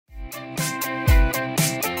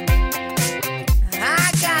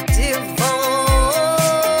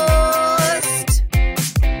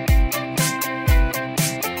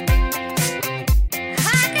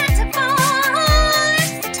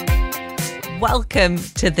Welcome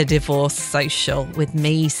to the Divorce Social with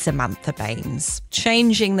me, Samantha Baines,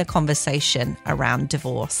 changing the conversation around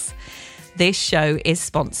divorce. This show is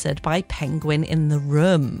sponsored by Penguin in the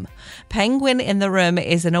Room. Penguin in the Room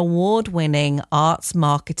is an award-winning arts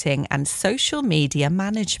marketing and social media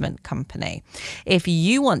management company. If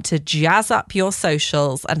you want to jazz up your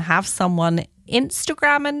socials and have someone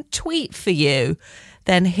Instagram and tweet for you,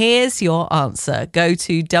 then here's your answer. Go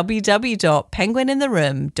to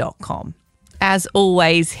www.penguinintheroom.com. As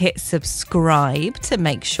always, hit subscribe to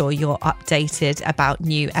make sure you're updated about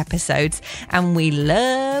new episodes. And we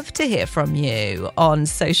love to hear from you on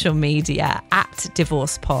social media at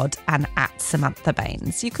DivorcePod and at Samantha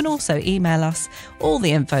Baines. You can also email us. All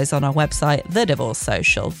the info's on our website,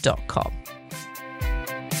 thedivorcesocial.com.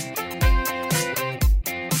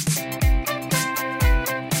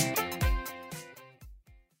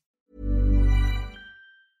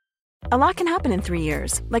 A lot can happen in 3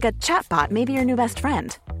 years, like a chatbot may be your new best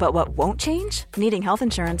friend. But what won't change? Needing health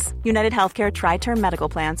insurance. United Healthcare Tri-Term Medical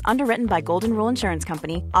Plans, underwritten by Golden Rule Insurance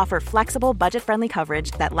Company, offer flexible, budget-friendly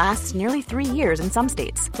coverage that lasts nearly 3 years in some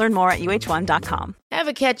states. Learn more at uh1.com.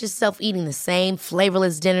 Ever catch yourself eating the same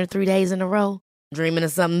flavorless dinner 3 days in a row? Dreaming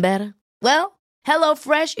of something better? Well,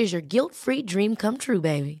 HelloFresh is your guilt-free dream come true,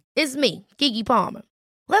 baby. It's me, Keke Palmer.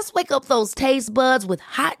 Let's wake up those taste buds with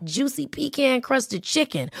hot, juicy pecan-crusted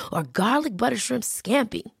chicken or garlic butter shrimp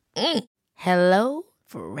scampi. Hello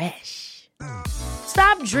Fresh.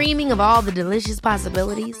 Stop dreaming of all the delicious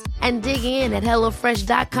possibilities and dig in at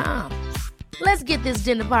HelloFresh.com. Let's get this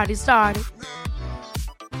dinner party started.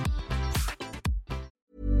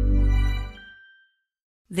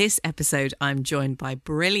 This episode, I'm joined by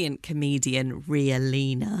brilliant comedian Ria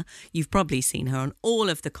Lina. You've probably seen her on all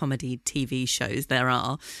of the comedy TV shows there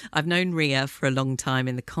are. I've known Ria for a long time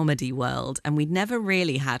in the comedy world, and we'd never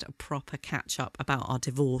really had a proper catch-up about our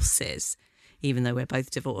divorces, even though we're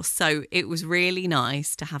both divorced. So it was really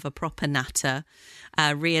nice to have a proper natter.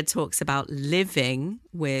 Ria talks about living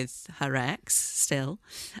with her ex still,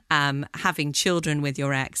 having children with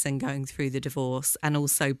your ex and going through the divorce, and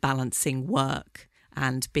also balancing work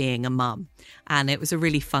and being a mum. And it was a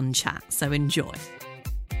really fun chat, so enjoy.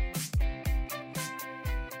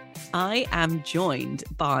 I am joined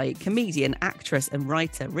by comedian, actress and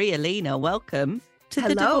writer Ria Lina. Welcome to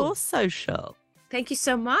the Divorce Social. Thank you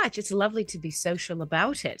so much. It's lovely to be social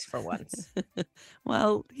about it for once.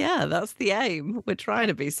 Well, yeah, that's the aim. We're trying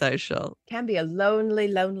to be social. Can be a lonely,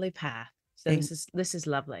 lonely path. So this is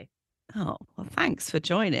lovely. Oh, well, thanks for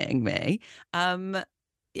joining me.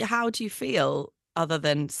 How do you feel other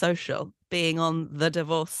than social, being on the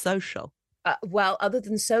Divorce Social? Well, other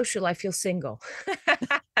than social, I feel single.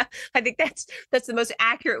 I think that's the most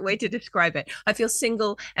accurate way to describe it. I feel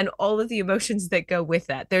single and all of the emotions that go with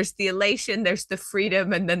that. There's the elation, there's the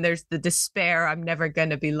freedom, and then there's the despair. I'm never going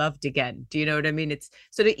to be loved again. Do you know what I mean? It's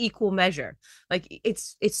sort of equal measure. Like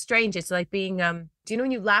it's strange. It's like being, do you know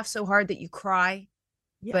when you laugh so hard that you cry,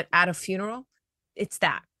 but at a funeral? It's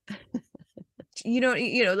that.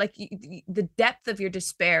 Like the depth of your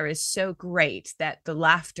despair is so great that the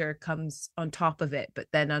laughter comes on top of it. But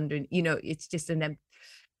then it's just I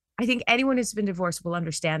think anyone who's been divorced will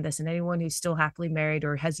understand this, and anyone who's still happily married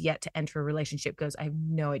or has yet to enter a relationship goes, I have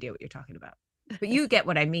no idea what you're talking about. But you get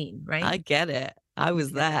what I mean, right? I get it. I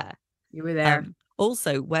was there. You were there.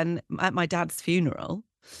 Also, when at my dad's funeral,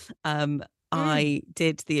 I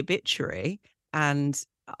did the obituary, and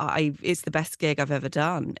it's the best gig I've ever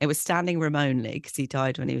done. It was standing room only because he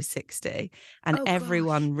died when he was 60, and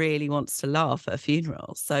everyone really wants to laugh at a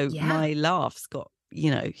funeral. So my laughs got,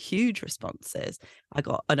 huge responses. I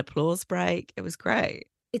got an applause break. It was great.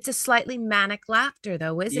 It's a slightly manic laughter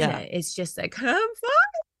though, isn't it? It's just like, I'm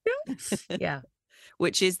fine. Yeah.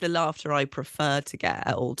 Which is the laughter I prefer to get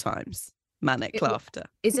at all times. Manic laughter.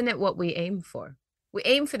 Isn't it what we aim for? We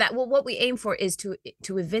aim for that. Well, what we aim for is to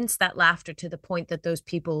evince that laughter to the point that those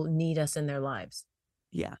people need us in their lives.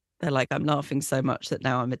 Yeah. They're like, I'm laughing so much that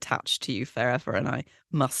now I'm attached to you forever, and I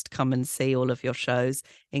must come and see all of your shows,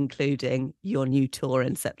 including your new tour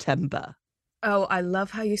in September. Oh, I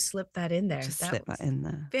love how you slipped that in there. Just slip that in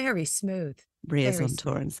there. Very smooth. Ria's on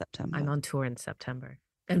tour in September. I'm on tour in September.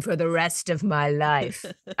 And for the rest of my life.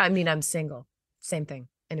 I mean, I'm single. Same thing.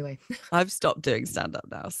 Anyway. I've stopped doing stand-up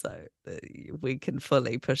now, so we can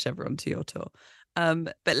fully push everyone to your tour.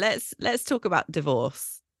 But let's talk about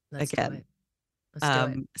divorce again. Let's do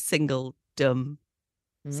it. Singledom.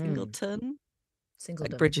 Singleton? Singledom.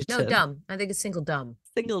 Like Bridgerton. No, dumb. I think it's singledom.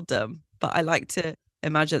 Singledom. But I like to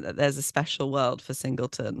imagine that there's a special world for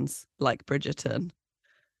singletons, like Bridgerton,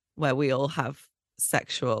 where we all have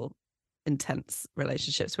sexual intense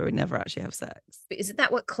relationships where we never actually have sex. Isn't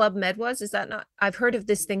that what Club Med was? Is that not? I've heard of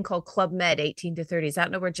this thing called Club Med, 18 to 30. Is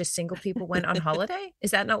that not where just single people went on holiday?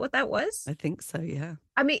 Is that not what that was? I think so, yeah.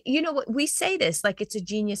 I mean, you know what? We say this like it's a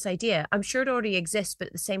genius idea. I'm sure it already exists, but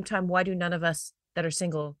at the same time, why do none of us that are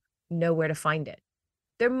single know where to find it?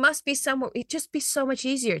 There must be somewhere. It'd just be so much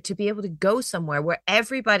easier to be able to go somewhere where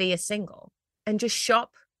everybody is single and just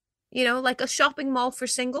shop, like a shopping mall for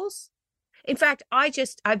singles. In fact,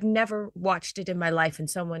 I've never watched it in my life. And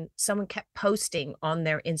someone kept posting on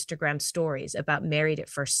their Instagram stories about Married at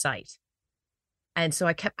First Sight. And so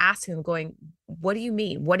I kept asking them going, what do you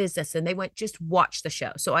mean? What is this? And they went, just watch the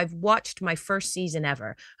show. So I've watched my first season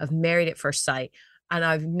ever of Married at First Sight. And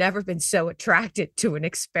I've never been so attracted to an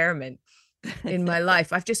experiment in my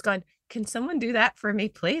life. I've just gone, can someone do that for me,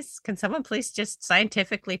 please? Can someone please just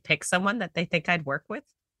scientifically pick someone that they think I'd work with?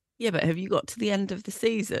 Yeah, but have you got to the end of the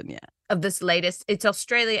season yet? Of this latest, it's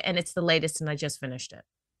Australia and it's the latest, and I just finished it.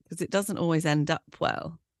 Because it doesn't always end up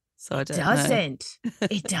well. So I don't know.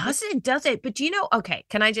 It doesn't, does it? But okay,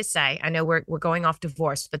 can I just say, I know we're going off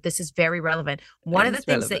divorce, but this is very relevant. One of the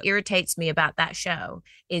things that irritates me about that show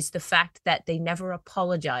is the fact that they never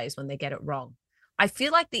apologize when they get it wrong. I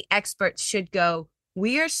feel like the experts should go,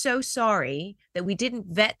 we are so sorry that we didn't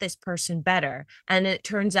vet this person better. And it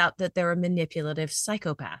turns out that they're a manipulative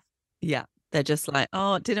psychopath. Yeah. They're just like,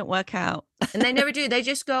 oh, it didn't work out. And they never do. They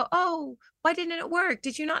just go, oh, why didn't it work?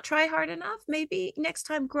 Did you not try hard enough? Maybe next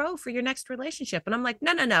time grow for your next relationship. And I'm like,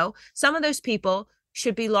 no. Some of those people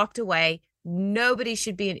should be locked away. Nobody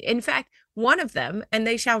should be. In fact, one of them, and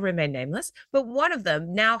they shall remain nameless, but one of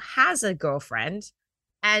them now has a girlfriend.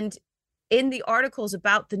 And in the articles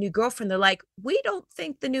about the new girlfriend, they're like, we don't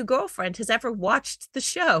think the new girlfriend has ever watched the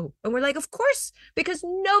show. And we're like, of course, because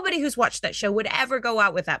nobody who's watched that show would ever go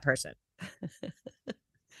out with that person.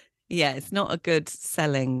 Yeah, it's not a good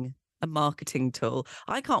a marketing tool.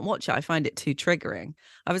 I can't watch it. I find it too triggering.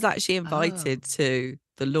 I was actually invited to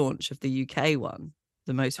the launch of the UK one,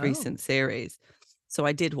 the most recent series. So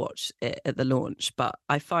I did watch it at the launch, but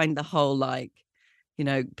I find the whole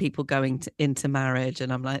people going into marriage,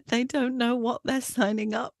 and I'm like, they don't know what they're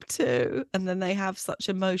signing up to. And then they have such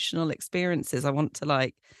emotional experiences. I want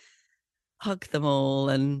to hug them all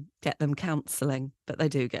and get them counselling, but they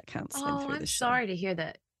do get counselling through the show. I'm sorry to hear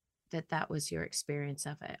that was your experience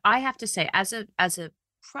of it. I have to say, as a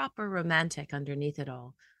proper romantic underneath it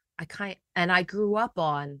all, I grew up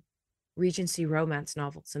on Regency romance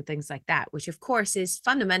novels and things like that, which of course is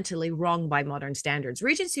fundamentally wrong by modern standards.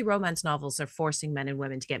 Regency romance novels are forcing men and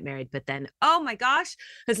women to get married, but then, oh my gosh,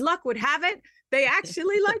 as luck would have it, they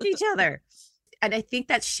actually like each other. And I think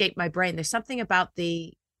that's shaped my brain. There's something about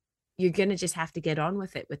you're going to just have to get on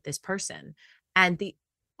with it with this person. And the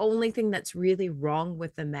only thing that's really wrong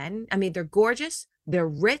with the men, I mean, they're gorgeous, they're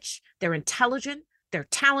rich, they're intelligent, they're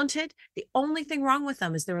talented. The only thing wrong with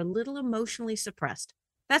them is they're a little emotionally suppressed.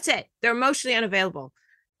 That's it. They're emotionally unavailable.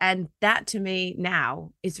 And that to me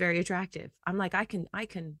now is very attractive. I'm like, I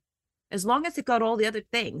can, as long as they've got all the other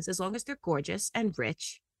things, as long as they're gorgeous and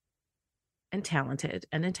rich and talented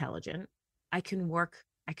and intelligent, I can work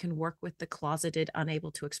with the closeted,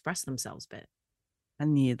 unable to express themselves bit.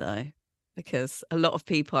 And you though, because a lot of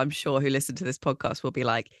people I'm sure who listen to this podcast will be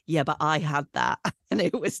like, yeah, but I had that and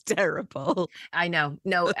it was terrible. I know.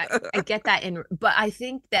 No, I get that. But I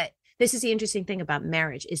think that this is the interesting thing about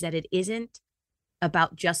marriage is that it isn't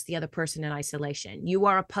about just the other person in isolation. You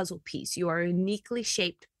are a puzzle piece. You are a uniquely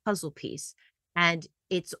shaped puzzle piece. And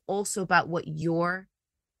it's also about what your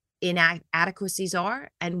inadequacies are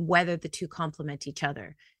and whether the two complement each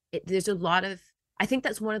other. I think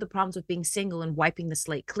that's one of the problems with being single and wiping the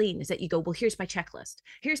slate clean is that you go, well, here's my checklist.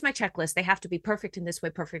 Here's my checklist. They have to be perfect in this way,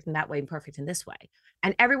 perfect in that way, and perfect in this way.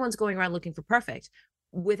 And everyone's going around looking for perfect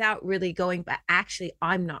without really going, but actually,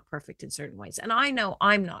 I'm not perfect in certain ways. And I know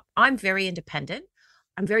I'm not. I'm very independent.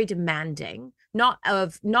 I'm very demanding, not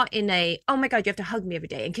in a, oh my God, you have to hug me every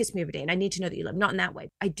day and kiss me every day. And I need to know that you love me. Not in that way.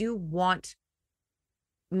 I do want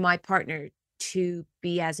my partner to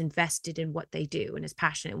be as invested in what they do and as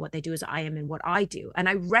passionate in what they do as I am in what I do. And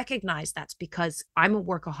I recognize that's because I'm a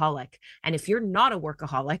workaholic. And if you're not a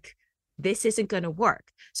workaholic, this isn't going to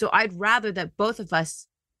work. So I'd rather that both of us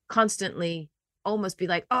constantly almost be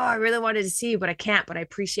like, oh, I really wanted to see you, but I can't, but I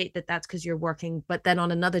appreciate that that's because you're working. But then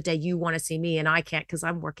on another day, you want to see me and I can't because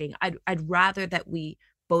I'm working. I'd rather that we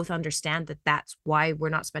both understand that that's why we're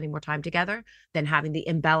not spending more time together than having the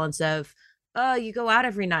imbalance of, oh, you go out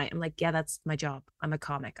every night. I'm like, yeah, that's my job. I'm a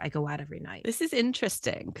comic. I go out every night. This is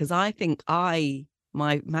interesting because I think my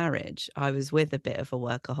marriage, I was with a bit of a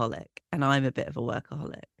workaholic and I'm a bit of a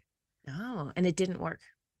workaholic. Oh, and it didn't work.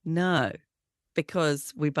 No.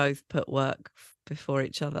 because we both put work before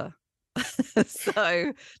each other.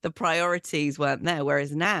 So the priorities weren't there.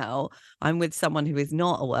 Whereas now I'm with someone who is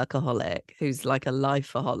not a workaholic, who's like a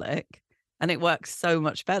lifeaholic, and it works so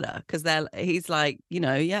much better because he's like,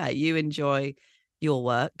 yeah, you enjoy your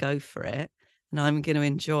work, go for it. And I'm going to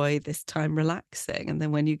enjoy this time relaxing. And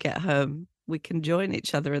then when you get home, we can join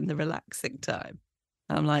each other in the relaxing time.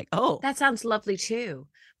 I'm like, oh, That sounds lovely too.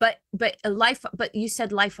 But you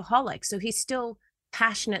said lifeaholic, so he's still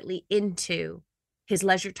passionately into his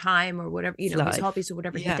leisure time or whatever, his life. hobbies or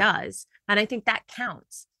whatever he Yeah. does. And I think that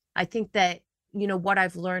counts. I think that, what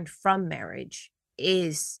I've learned from marriage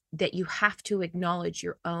is that you have to acknowledge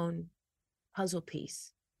your own puzzle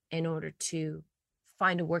piece in order to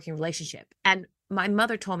find a working relationship. And my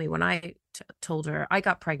mother told me when I told her I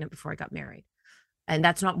got pregnant before I got married. And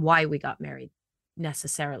that's not why we got married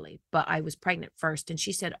necessarily, but I was pregnant first. And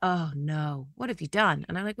she said, "Oh no, what have you done?"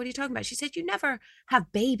 And I'm like, "What are you talking about?" She said, "You never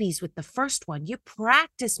have babies with the first one. You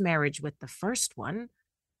practice marriage with the first one.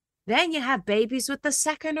 Then you have babies with the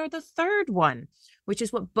second or the third one," which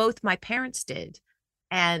is what both my parents did.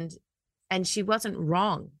 And she wasn't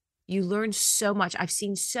wrong. You learn so much. I've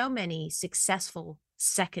seen so many successful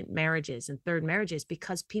second marriages and third marriages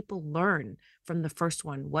because people learn from the first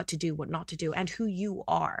one what to do, what not to do, and who you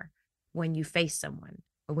are when you face someone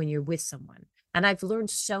or when you're with someone. And I've learned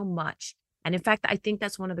so much. And in fact, I think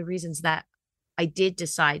that's one of the reasons that I did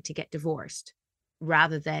decide to get divorced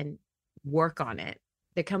rather than work on it.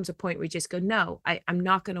 There comes a point where you just go, no, I'm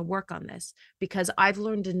not going to work on this because I've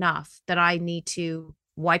learned enough that I need to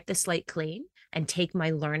wipe the slate clean and take my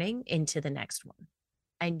learning into the next one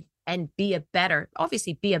and be a better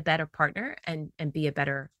partner and be a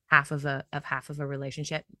better half of a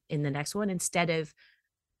relationship in the next one, instead of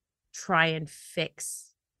try and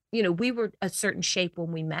fix, we were a certain shape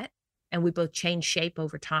when we met and we both changed shape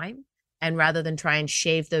over time. And rather than try and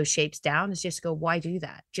shave those shapes down, is just go, why do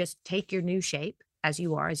that? Just take your new shape as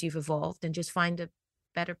you are, as you've evolved, and just find a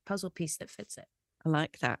better puzzle piece that fits it. I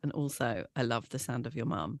like that. And also, I love the sound of your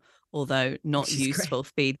mum, although not She's useful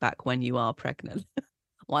great. feedback when you are pregnant.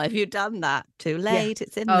 Why have you done that? Too late. Yeah.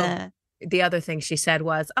 It's in there. The other thing she said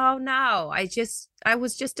was, "Oh no, I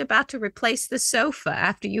was just about to replace the sofa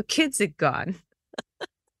after you kids had gone."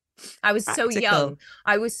 I was so young.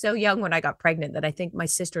 I was so young when I got pregnant that I think my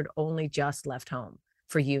sister had only just left home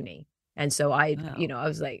for uni. And so I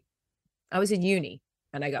was like, I was in uni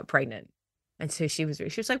and I got pregnant. And so she was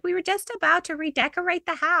like, "We were just about to redecorate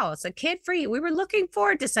the house, we were looking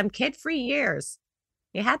forward to some kid-free years.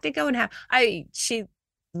 You had to go and she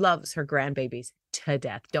loves her grandbabies to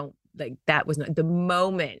death. That was not the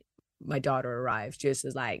moment my daughter arrived. Just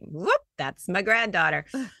was like, whoop, that's my granddaughter.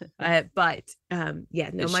 My she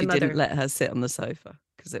mother didn't let her sit on the sofa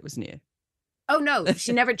because it was new. Oh no,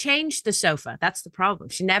 she never changed the sofa. That's the problem.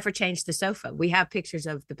 She never changed the sofa. We have pictures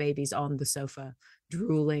of the babies on the sofa,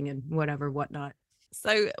 drooling and whatnot.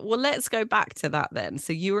 So, well, let's go back to that then.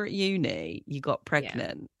 So you were at uni, you got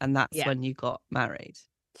pregnant, and that's when you got married.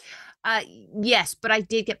 Yes, but I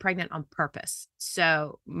did get pregnant on purpose.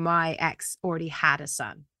 So my ex already had a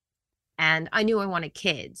son and I knew I wanted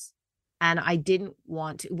kids and I didn't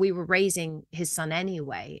want to, we were raising his son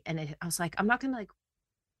anyway. And I was like, I'm not going to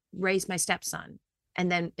raise my stepson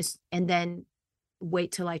and then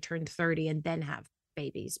wait till I turn 30 and then have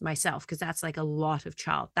babies myself. Cause that's a lot of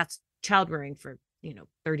that's child rearing for,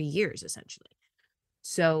 30 years essentially.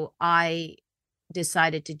 So I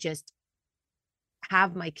decided to just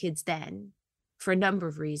have my kids then for a number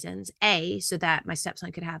of reasons. A, so that my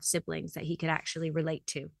stepson could have siblings that he could actually relate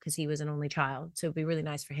to because he was an only child. So it'd be really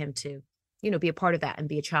nice for him to, be a part of that and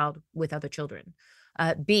be a child with other children.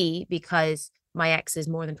 B, because my ex is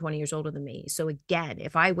more than 20 years older than me. So again,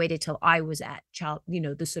 if I waited till I was at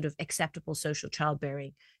the sort of acceptable social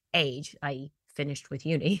childbearing age, i.e. finished with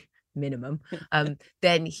uni minimum,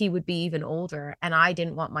 then he would be even older. And I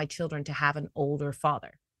didn't want my children to have an older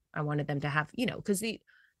father. I wanted them to have, because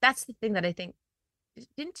that's the thing that I think,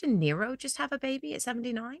 didn't De Niro just have a baby at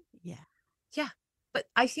 79? Yeah. Yeah. But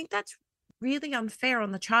I think that's really unfair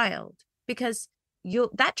on the child because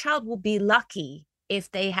that child will be lucky if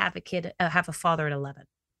they have have a father at 11.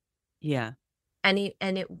 Yeah. And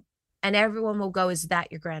everyone will go, "Is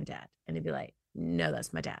that your granddad?" And he'd be like, "No,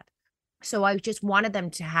 that's my dad." So I just wanted them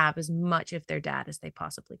to have as much of their dad as they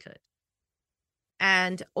possibly could.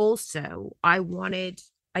 And also I wanted,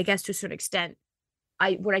 I guess to a certain extent,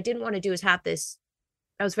 what I didn't want to do is have this,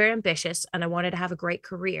 I was very ambitious and I wanted to have a great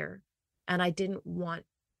career. And I didn't want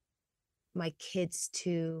my kids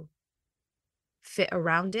to fit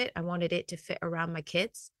around it. I wanted it to fit around my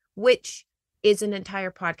kids, which is an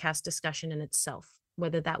entire podcast discussion in itself.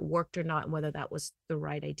 whether that worked or not and whether that was the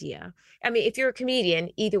right idea. I mean, if you're a comedian,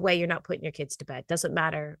 either way, you're not putting your kids to bed. Doesn't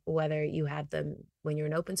matter whether you have them when you're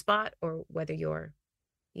an open spot or whether you're,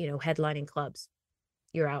 headlining clubs.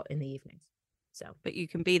 You're out in the evenings. So, but you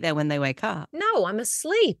can be there when they wake up. No, I'm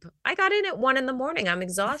asleep. I got in at 1 a.m. I'm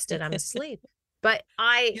exhausted. I'm asleep. But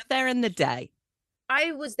You're there in the day.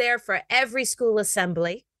 I was there for every school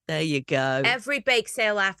assembly. There you go. Every bake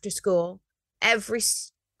sale after school, every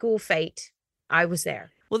school fete. I was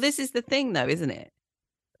there. Well, this is the thing though, isn't it?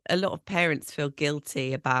 A lot of parents feel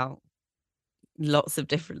guilty about lots of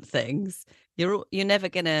different things. You're never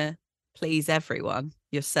going to please everyone,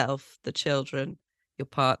 yourself, the children, your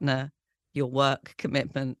partner, your work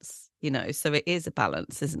commitments, so it is a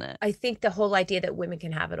balance, isn't it? I think the whole idea that women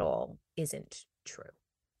can have it all isn't true.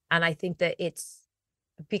 And I think that it's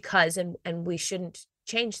because, and we shouldn't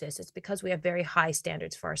change this, it's because we have very high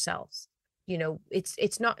standards for ourselves.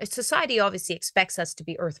 It's not, society obviously expects us to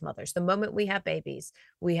be earth mothers. The moment we have babies,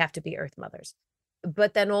 we have to be earth mothers.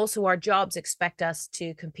 But then also our jobs expect us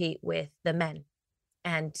to compete with the men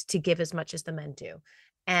and to give as much as the men do.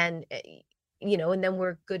 And, and then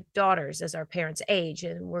we're good daughters as our parents age,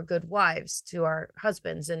 and we're good wives to our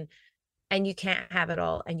husbands, and you can't have it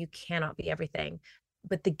all and you cannot be everything.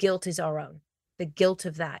 But the guilt is our own. The guilt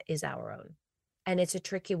of that is our own. And it's a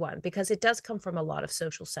tricky one because it does come from a lot of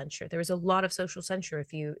social censure. There is a lot of social censure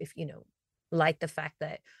if you like the fact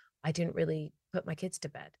that I didn't really put my kids to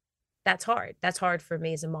bed. That's hard. That's hard for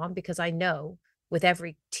me as a mom, because I know with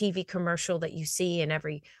every TV commercial that you see and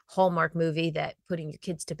every Hallmark movie that putting your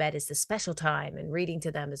kids to bed is the special time and reading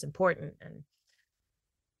to them is important.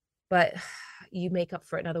 But you make up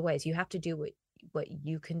for it in other ways. You have to do what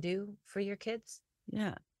you can do for your kids.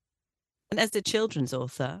 Yeah. And as a children's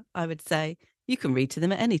author, I would say you can read to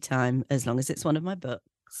them at any time as long as it's one of my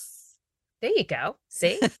books. There you go.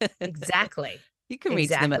 See? Exactly. You can read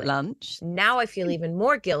to them at lunch. Now I feel even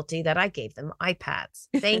more guilty that I gave them iPads.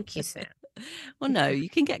 Thank you, Sam. Well, no, you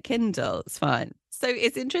can get Kindle. It's fine. So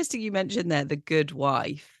it's interesting you mentioned there the good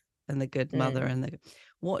wife and the good mother.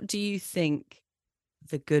 What do you think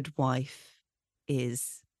the good wife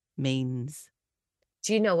means?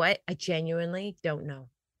 Do you know what? I genuinely don't know.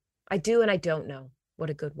 I do and I don't know what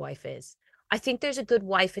a good wife is. I think there's a good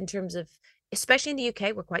wife in terms of, especially in the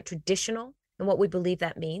UK, we're quite traditional in what we believe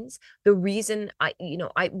that means. The reason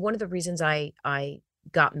one of the reasons I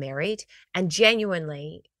got married, and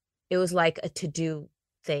genuinely, it was like a to-do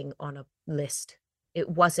thing on a list. It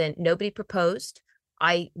wasn't, nobody proposed.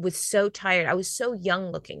 I was so tired. I was so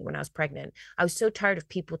young looking when I was pregnant. I was so tired of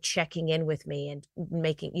people checking in with me and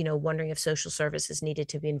making, wondering if social services needed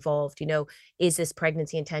to be involved. Is this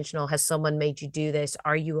pregnancy intentional? Has someone made you do this?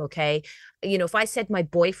 Are you okay? If I said my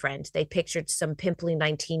boyfriend, they pictured some pimply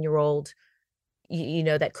 19-year-old,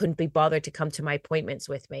 that couldn't be bothered to come to my appointments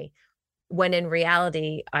with me. When in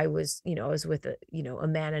reality, I was with a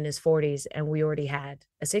man in his 40s and we already had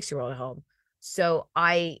a 6-year-old at home. So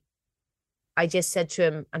I just said to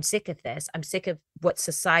him, I'm sick of this. I'm sick of what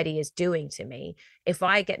society is doing to me. If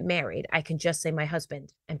I get married, I can just say my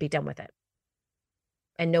husband and be done with it.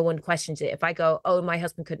 And no one questions it. If I go, oh, my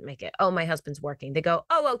husband couldn't make it. Oh, my husband's working. They go,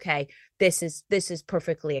 oh, okay, this is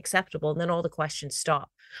perfectly acceptable. And then all the questions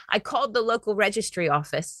stop. I called the local registry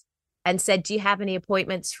office and said, do you have any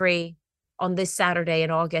appointments free on this Saturday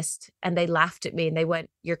in August? And they laughed at me and they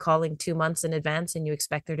went, you're calling 2 months in advance and you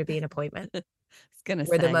expect there to be an appointment?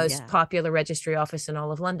 We're the most popular registry office in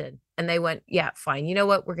all of London. And they went, yeah, fine. You know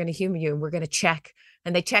what? We're going to humor you and we're going to check.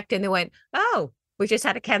 And they checked and they went, oh, we just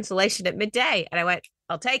had a cancellation at midday. And I went,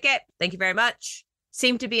 I'll take it. Thank you very much.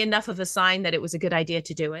 Seemed to be enough of a sign that it was a good idea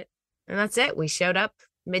to do it. And that's it. We showed up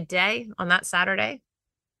midday on that Saturday,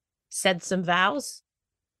 said some vows,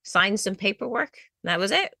 signed some paperwork. That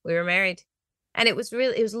was it. We were married. And it was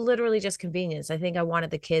literally just convenience. I think I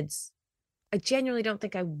wanted the kids. I genuinely don't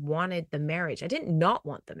think I wanted the marriage. I didn't not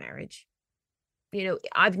want the marriage.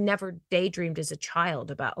 I've never daydreamed as a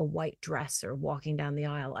child about a white dress or walking down the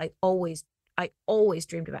aisle. I always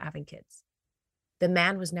dreamed about having kids. The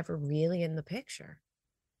man was never really in the picture.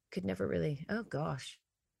 Could never really, oh gosh,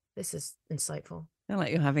 this is insightful. I feel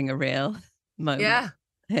like you're having a real moment. Yeah.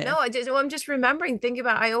 No, I'm just remembering, thinking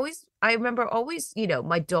about, I remember always,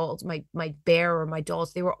 my dolls, my bear or my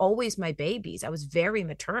dolls, they were always my babies. I was very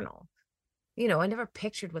maternal. I never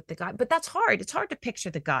pictured what the guy, but that's hard. It's hard to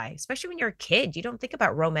picture the guy, especially when you're a kid. You don't think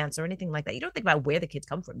about romance or anything like that. You don't think about where the kids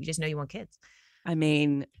come from. You just know you want kids. I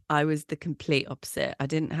mean, I was the complete opposite. I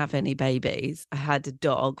didn't have any babies. I had a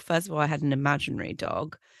dog. First of all, I had an imaginary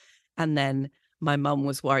dog. And then my mum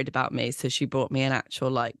was worried about me. So she bought me an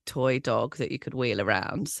actual toy dog that you could wheel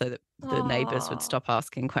around so that the neighbours would Aw. stop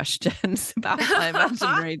asking questions about my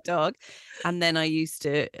imaginary dog. And then I used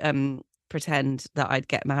to pretend that I'd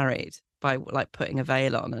get married by like putting a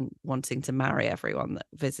veil on and wanting to marry everyone that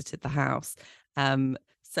visited the house.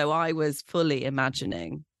 So I was fully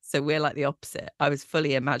imagining. So we're like the opposite. I was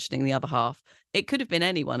fully imagining the other half. It could have been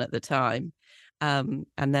anyone at the time. And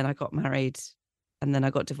then I got married, and then I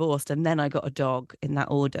got divorced, and then I got a dog in that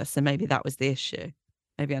order. So maybe that was the issue.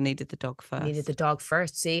 Maybe I needed the dog first. Needed the dog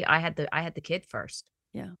first. See, I had the kid first.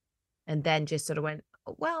 Yeah. And then just sort of went,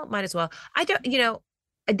 "Oh, well, might as well." I don't,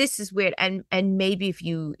 this is weird. And maybe if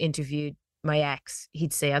you interviewed my ex,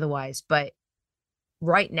 he'd say otherwise. But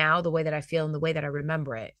right now, the way that I feel and the way that I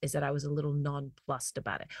remember it is that I was a little nonplussed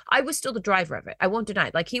about it. I was still the driver of it. I won't deny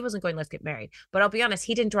it. Like, he wasn't going, "Let's get married." But I'll be honest,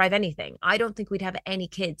 he didn't drive anything. I don't think we'd have any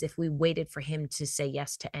kids if we waited for him to say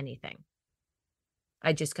yes to anything.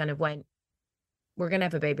 I just kind of went, "We're going to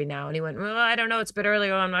have a baby now." And he went, "Well, I don't know. It's a bit early.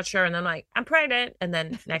 Or I'm not sure." And I'm like, "I'm pregnant." And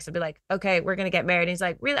then next I'll be like, "Okay, we're going to get married." And he's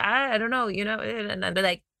like, "Really? I don't know, And I'd be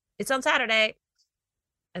like, "It's on Saturday."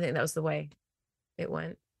 I think that was the way it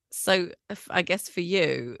went. So I guess for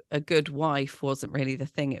you, a good wife wasn't really the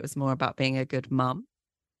thing. It was more about being a good mum,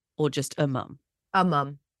 or just a mum. A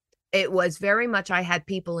mum. It was very much, I had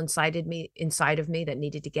people inside of me that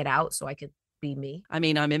needed to get out so I could be me. I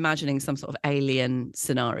mean, I'm imagining some sort of alien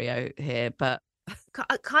scenario here, but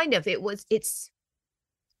Kind of.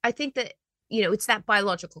 I think that, it's that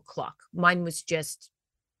biological clock. Mine was just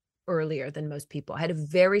earlier than most people. I had a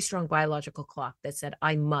very strong biological clock that said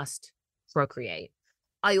I must procreate.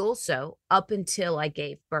 I also, up until I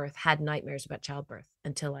gave birth, had nightmares about childbirth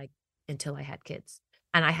until I had kids.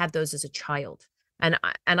 And I had those as a child. And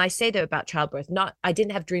I say that about childbirth, I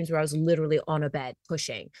didn't have dreams where I was literally on a bed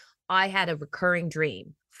pushing. I had a recurring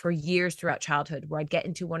dream for years throughout childhood where I'd get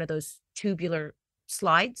into one of those tubular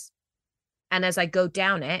slides. And as I go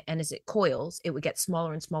down it and as it coils, it would get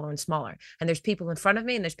smaller and smaller and smaller. And there's people in front of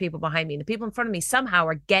me and there's people behind me. And the people in front of me somehow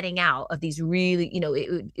are getting out of these really,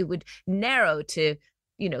 it would narrow to,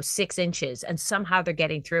 6 inches, and somehow they're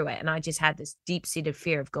getting through it. And I just had this deep-seated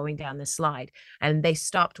fear of going down this slide. And they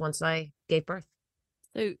stopped once I gave birth.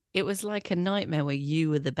 so it was like a nightmare where you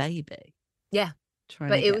were the baby. Yeah. But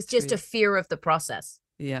But it was just a fear of the process.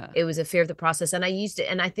 Yeah. It was a fear of the process. And I used it.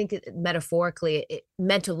 And I think metaphorically, it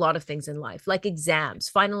meant a lot of things in life, like exams,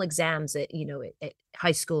 final exams at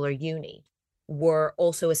high school or uni were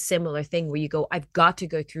also a similar thing where you go, I've got to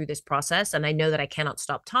go through this process. And I know that I cannot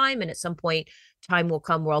stop time. And at some point, time will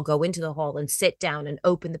come where I'll go into the hall and sit down and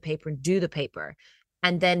open the paper and do the paper.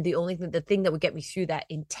 And then the thing that would get me through that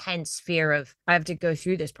intense fear of I have to go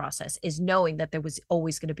through this process is knowing that there was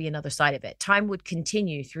always going to be another side of it. Time would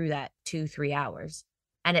continue through that 2-3 hours.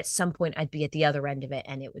 And at some point I'd be at the other end of it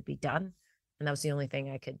and it would be done. And that was the only thing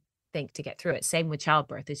I could think to get through it. Same with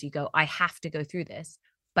childbirth, as you go, I have to go through this.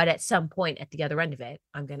 But at some point at the other end of it,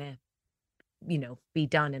 I'm going to, be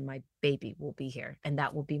done and my baby will be here and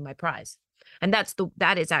that will be my prize. And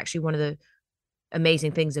that is actually one of the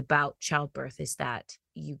amazing things about childbirth is that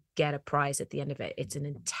you get a prize at the end of it. It's an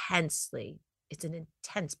intense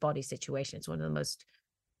body situation. It's one of the most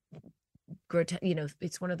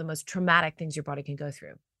it's one of the most traumatic things your body can go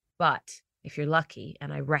through. But if you're lucky,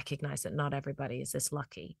 and I recognize that not everybody is this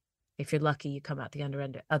lucky, if you're lucky, you come out the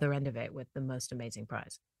other end of it with the most amazing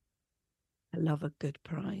prize. I love a good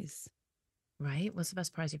prize. Right? What's the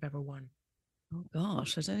best prize you've ever won? Oh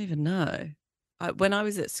gosh, I don't even know. When I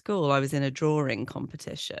was at school, I was in a drawing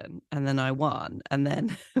competition and then I won. And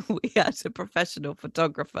then we had a professional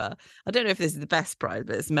photographer. I don't know if this is the best prize,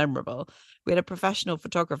 but it's memorable. We had a professional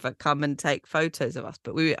photographer come and take photos of us.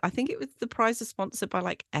 But I think it was the prize was sponsored by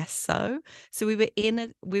like Esso. So we were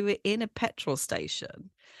in a petrol station,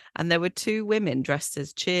 and there were 2 women dressed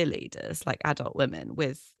as cheerleaders, like adult women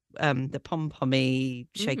with the pom-pommy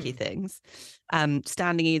shaky things,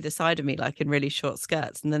 standing either side of me like in really short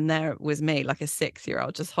skirts, and then there was me like a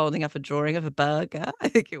 6-year-old just holding up a drawing of a burger, I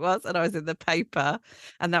think it was, and I was in the paper,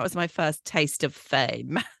 and that was my first taste of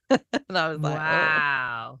fame. And I was like,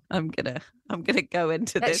 wow, I'm gonna go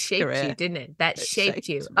into that this shaped career. you, didn't it? That shaped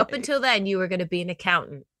you. me. Up until then you were going to be an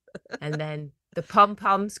accountant, and then the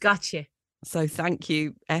pom-poms got you. So thank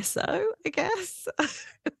you, Esso, I guess.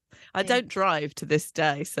 I don't drive to this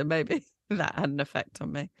day, so maybe that had an effect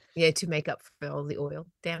on me. Yeah, to make up for all the oil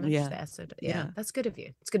damage. Yeah. Yeah, that's good of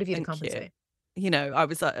you. It's good of you Thank to compensate. I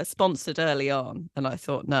was sponsored early on, and I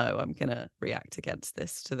thought, no, I'm going to react against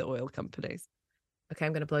this to the oil companies. Okay,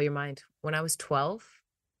 I'm going to blow your mind. When I was 12,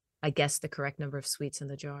 I guessed the correct number of sweets in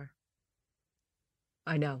the jar.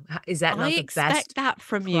 I know. Is that I not the expect best that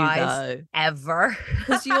from you prize though. ever?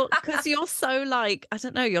 Because you're so like, I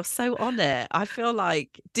don't know, you're so on it. I feel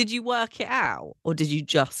like, did you work it out or did you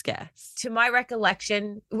just guess? To my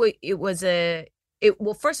recollection, it was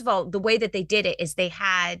well, first of all, the way that they did it is they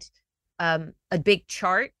had a big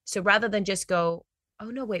chart. So rather than just go, oh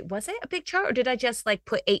no, wait, was it a big chart or did I just like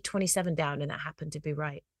put 827 down and that happened to be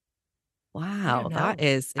right? I Wow, don't know. that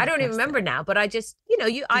is I don't even impressive. remember now, but I just, you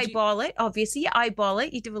Did you, eyeball it. Obviously, you eyeball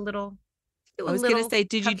it. You do I a was going to little say,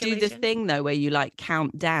 did you do the calculation. thing though, where you like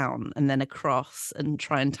count down and then across and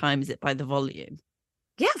try and times it by the volume?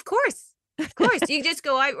 Yeah, of course. Of course. You just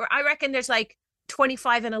go, I reckon there's like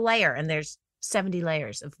 25 in a layer and there's 70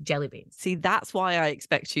 layers of jelly beans. See, that's why I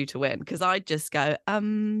expect you to win, because I'd just go,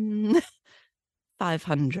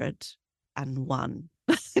 501,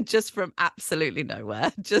 just from absolutely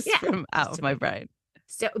nowhere, just Yeah. from out Just of my about. brain.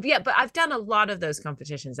 So, yeah, but I've done a lot of those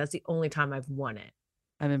competitions. That's the only time I've won it.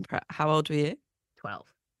 I'm impressed. How old were you? 12.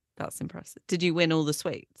 That's impressive. Did you win all the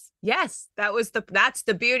sweets? Yes, that's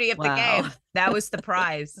the beauty of the Wow. game. That was the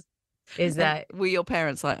prize. Is And that were your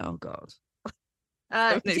parents like, oh God,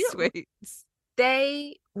 so many sweets?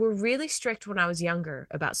 they were really strict when I was younger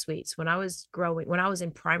about sweets. When I was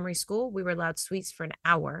in primary school, we were allowed sweets for an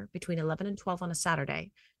hour between 11 and 12 on a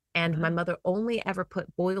Saturday. And my mother only ever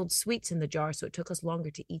put boiled sweets in the jar. So it took us longer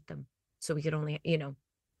to eat them. So we could only,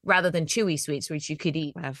 rather than chewy sweets, which you could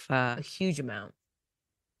eat a huge amount.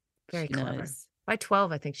 Very clever. By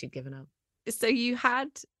 12, I think she'd given up. So you had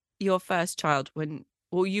your first child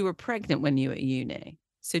you were pregnant when you were at uni.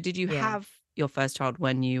 So did you have your first child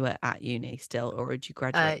when you were at uni still, or did you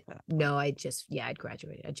graduate? No, I'd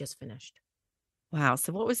graduated. I just finished. Wow.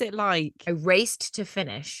 So what was it like? I raced to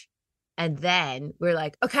finish. And then we're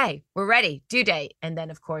like, okay, we're ready, due date. And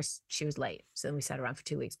then, of course, she was late. So then we sat around for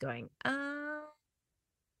 2 weeks going,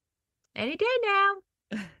 any day now.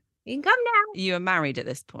 You can come now. You were married at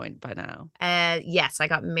this point by now? Yes, I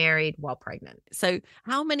got married while pregnant. So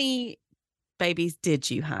how many babies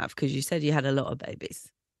did you have? Because you said you had a lot of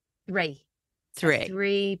babies. Three.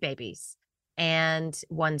 3 babies and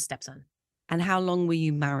 1 stepson. And how long were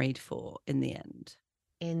you married for in the end?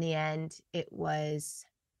 In the end, it was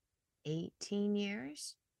 18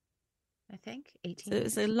 years, I think. 18 So it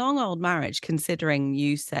was a long old marriage, considering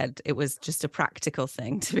you said it was just a practical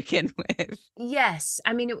thing to begin with. Yes.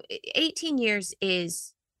 I mean, 18 years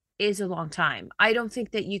is a long time. I don't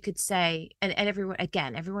think that you could say, and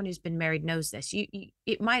everyone who's been married knows this.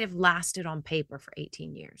 It might have lasted on paper for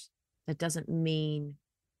 18 years. That doesn't mean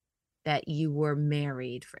that you were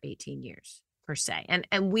married for 18 years per se.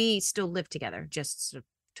 And we still live together, just sort of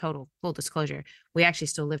total full disclosure. We actually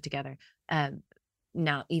still live together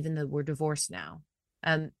now, even though we're divorced now.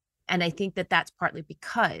 And I think that that's partly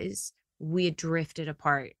because we had drifted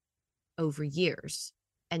apart over years.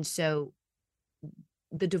 And so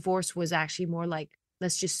the divorce was actually more like,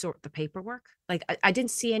 let's just sort the paperwork. Like I didn't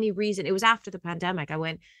see any reason. It was after the pandemic. I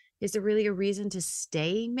went, is there really a reason to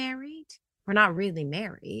stay married? We're not really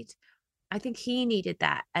married. I think he needed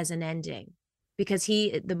that as an ending, because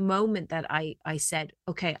the moment that I said,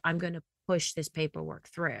 okay, I'm going to push this paperwork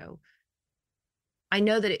through, I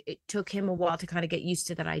know that it took him a while to kind of get used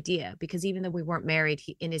to that idea, because even though we weren't married,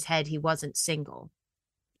 in his head, he wasn't single.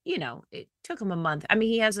 It took him a month. I mean,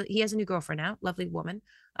 he has a new girlfriend now, lovely woman.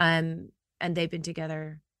 And they've been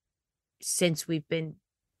together since we've been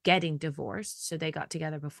getting divorced. So they got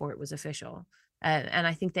together before it was official. And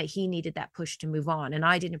I think that he needed that push to move on. And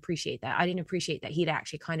I didn't appreciate that. I didn't appreciate that he'd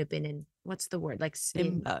actually kind of been in, what's the word? Like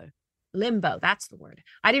Limbo. Limbo. That's the word.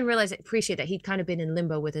 I didn't appreciate that he'd kind of been in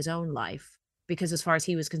limbo with his own life, because as far as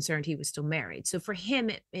he was concerned, he was still married. So for him,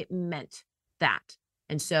 it meant that.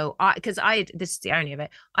 And so this is the irony of it.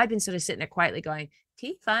 I'd been sort of sitting there quietly going, if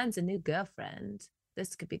he finds a new girlfriend,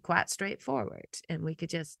 this could be quite straightforward. And we could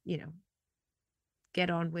just, get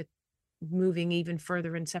on with moving even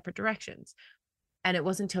further in separate directions. And it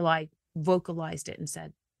wasn't until I vocalized it and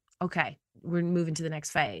said, okay, we're moving to the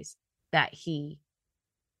next phase, that he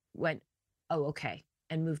went, oh, okay,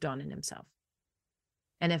 and moved on in himself.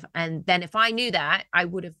 And then if I knew that, I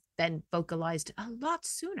would have then vocalized a lot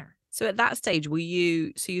sooner. So at that stage,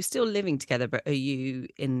 you're still living together, but are you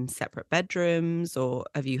in separate bedrooms, or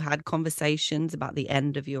have you had conversations about the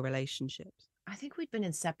end of your relationships? I think we'd been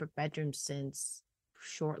in separate bedrooms since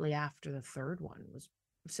shortly after the third one was.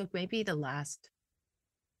 So maybe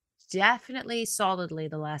definitely solidly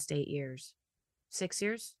the last 8 years, 6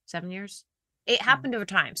 years, 7 years. It happened over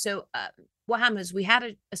time. So what happened is we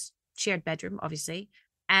had a shared bedroom, obviously,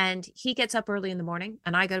 and he gets up early in the morning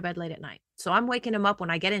and I go to bed late at night. So I'm waking him up when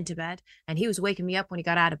I get into bed, and he was waking me up when he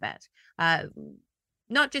got out of bed.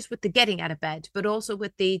 not just with the getting out of bed, but also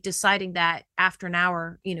with the deciding that after an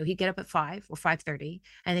hour, he'd get up at 5 or 5:30,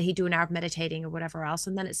 and then he'd do an hour of meditating or whatever else.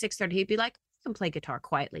 And then at 6:30, he'd be like, I can play guitar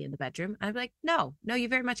quietly in the bedroom. I'd be like, no, you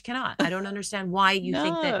very much cannot. I don't understand why you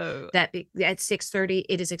think No. that at 6:30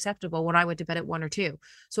 it is acceptable when I went to bed at 1 or 2.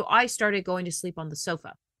 So I started going to sleep on the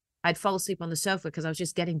sofa. I'd fall asleep on the sofa because I was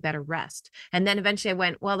just getting better rest. And then eventually I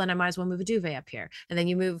went, well, then I might as well move a duvet up here. And then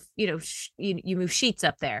you move, you move sheets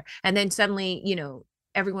up there. And then suddenly,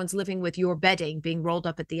 everyone's living with your bedding being rolled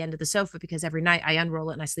up at the end of the sofa, because every night I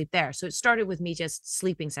unroll it and I sleep there. So it started with me just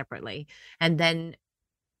sleeping separately. And then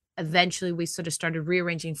eventually we sort of started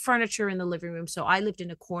rearranging furniture in the living room. So I lived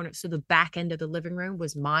in a corner. So the back end of the living room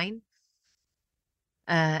was mine.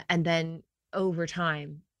 And then over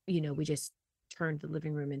time, we just turned the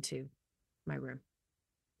living room into my room.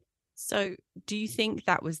 So do you think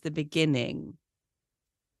that was the beginning,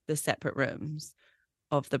 the separate rooms,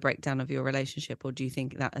 of the breakdown of your relationship? Or do you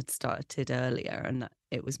think that had started earlier and that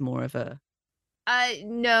it was more of a...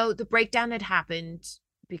 No, the breakdown had happened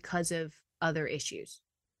because of other issues.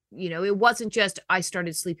 It wasn't just I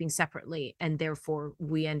started sleeping separately and therefore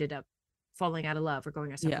we ended up falling out of love or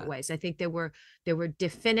going our separate ways. I think there were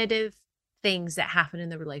definitive things that happened in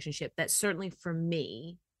the relationship that certainly for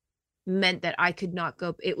me meant that I could not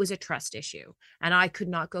go. It was a trust issue, and I could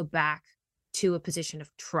not go back to a position of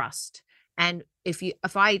trust. And if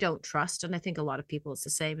I don't trust, and I think a lot of people it's the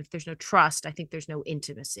same, if there's no trust, I think there's no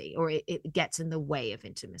intimacy, or it gets in the way of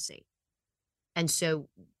intimacy. And so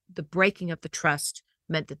the breaking of the trust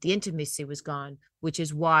meant that the intimacy was gone, which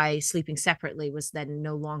is why sleeping separately was then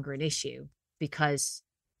no longer an issue, because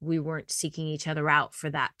we weren't seeking each other out for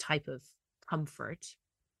that type of comfort.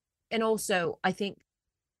 And also, I think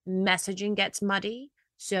messaging gets muddy.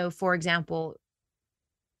 So, for example,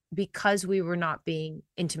 because we were not being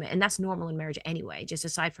intimate, and that's normal in marriage anyway, just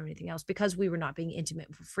aside from anything else, because we were not being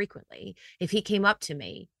intimate frequently, if he came up to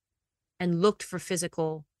me and looked for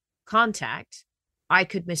physical contact, I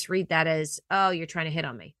could misread that as, oh, you're trying to hit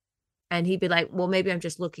on me. And he'd be like, well, maybe I'm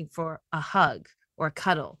just looking for a hug or a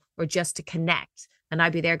cuddle or just to connect. And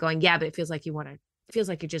I'd be there going, yeah, but it feels like it feels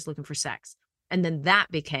like you're just looking for sex. And then that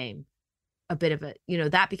became a bit of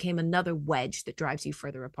that became another wedge that drives you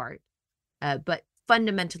further apart. But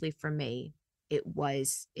fundamentally for me, it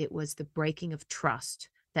was the breaking of trust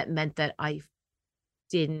that meant that I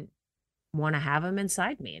didn't want to have him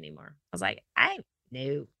inside me anymore. I was like,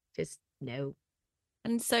 just no.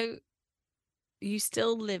 And so you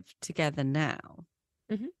still live together now,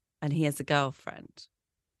 mm-hmm. and he has a girlfriend.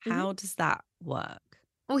 Mm-hmm. How does that work?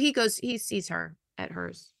 Well, he sees her at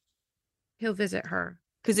hers. He'll visit her.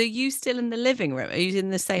 Because are you still in the living room? Are you in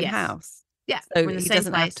the same house? Yeah. So he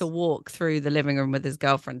doesn't have to walk through the living room with his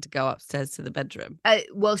girlfriend to go upstairs to the bedroom.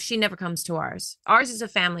 Well, she never comes to ours. Ours is a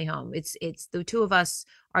family home. It's the two of us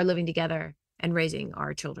are living together and raising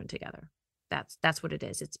our children together. That's what it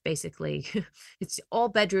is. It's basically, it's all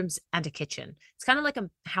bedrooms and a kitchen. It's kind of like a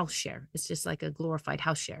house share. It's just like a glorified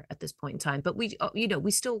house share at this point in time. But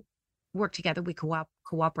we still work together. We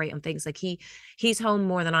cooperate on things. Like he's home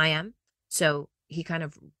more than I am. So he kind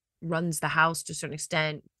of runs the house to a certain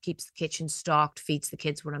extent, keeps the kitchen stocked, feeds the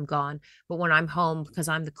kids when I'm gone. But when I'm home, because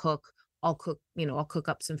I'm the cook, I'll cook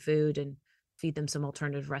up some food and feed them some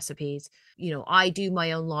alternative recipes. I do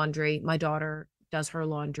my own laundry. My daughter does her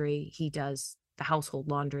laundry. He does the household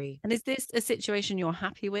laundry. And is this a situation you're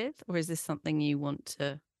happy with, or is this something you want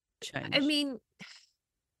to change? I mean,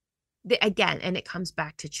 again, and it comes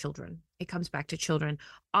back to children.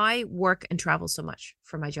 I work and travel so much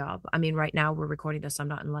for my job. I mean, right now we're recording this. I'm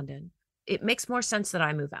not in London. It makes more sense that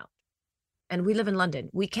I move out. And we live in London.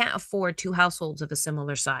 We can't afford 2 households of a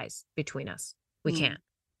similar size between us. We can't.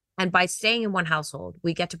 And by staying in one household,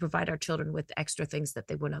 we get to provide our children with extra things that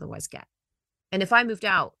they wouldn't otherwise get. And if I moved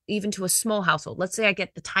out, even to a small household, let's say I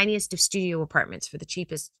get the tiniest of studio apartments for the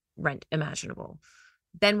cheapest rent imaginable.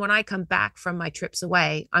 Then when I come back from my trips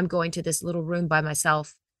away, I'm going to this little room by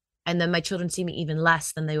myself. And then my children see me even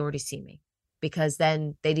less than they already see me, because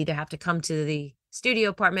then they'd either have to come to the studio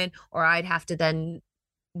apartment, or I'd have to then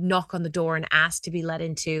knock on the door and ask to be let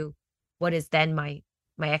into what is then my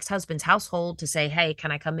ex-husband's household to say, hey,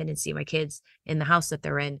 can I come in and see my kids in the house that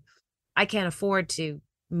they're in? I can't afford to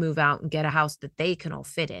move out and get a house that they can all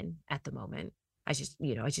fit in at the moment. I just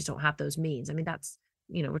don't have those means. I mean, that's,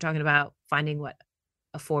 we're talking about finding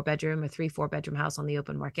a 3-4-bedroom house on the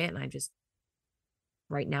open market. And I'm just,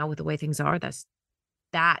 right now with the way things are,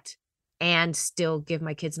 that and still give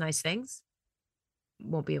my kids nice things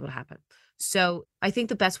won't be able to happen. So I think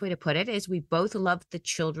the best way to put it is we both love the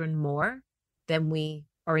children more than we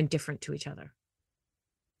are indifferent to each other.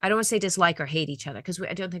 I don't want to say dislike or hate each other, because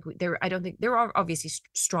I don't think there are obviously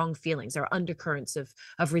strong feelings. There are undercurrents of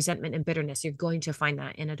resentment and bitterness. You're going to find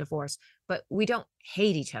that in a divorce, but we don't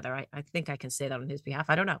hate each other. I think I can say that on his behalf.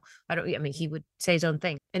 I don't know. I mean, he would say his own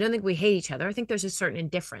thing. I don't think we hate each other. I think there's a certain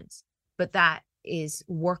indifference, but that is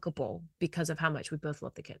workable because of how much we both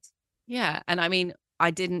love the kids. Yeah. And I mean, I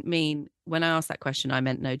didn't mean, when I asked that question, I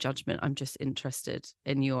meant no judgment. I'm just interested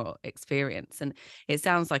in your experience. And it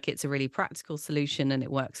sounds like it's a really practical solution and it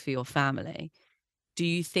works for your family. Do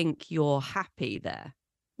you think you're happy there?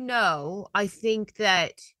 No, I think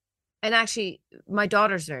that, and actually my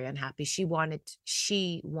daughter's very unhappy. She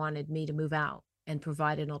wanted me to move out and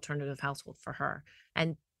provide an alternative household for her.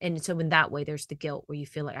 And so in that way, there's the guilt where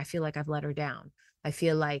I feel like I've let her down. I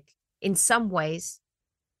feel like in some ways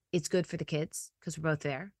it's good for the kids because we're both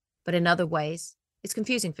there. But in other ways, it's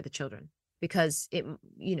confusing for the children because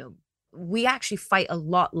we actually fight a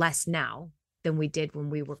lot less now than we did when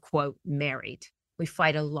we were, quote, married. We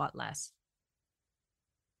fight a lot less.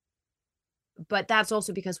 But that's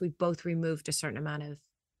also because we both removed a certain amount of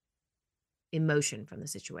emotion from the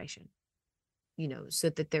situation, so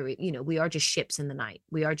that we are just ships in the night.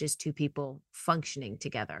 We are just two people functioning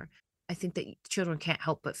together. I think that children can't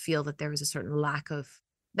help but feel that there is a certain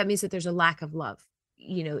that means that there's a lack of love.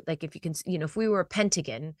 Like if you can, if we were a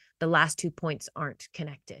pentagon, the last 2 points aren't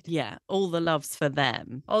connected. Yeah. All the love's for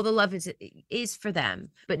them. All the love is for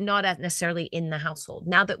them, but not necessarily in the household.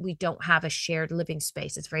 Now that we don't have a shared living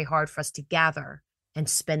space, it's very hard for us to gather and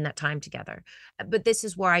spend that time together. But this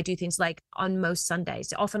is where I do things like on most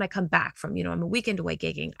Sundays. Often I come back from, I'm a weekend away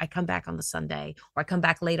gigging. I come back on the Sunday or I come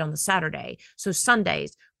back late on the Saturday. So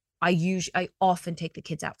Sundays, I often take the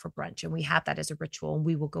kids out for brunch and we have that as a ritual and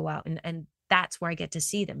we will go out and that's where I get to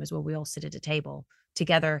see them, is where we all sit at a table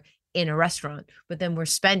together in a restaurant, but then we're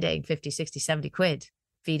spending 50, 60, 70 quid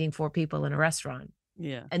feeding 4 people in a restaurant.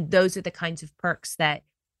 Yeah. And those are the kinds of perks that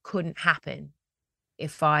couldn't happen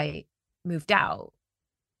if I moved out,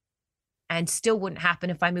 and still wouldn't happen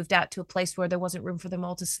if I moved out to a place where there wasn't room for them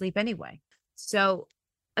all to sleep anyway. So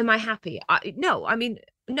am I happy? No,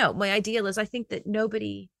 my ideal is, I think that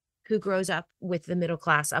nobody who grows up with the middle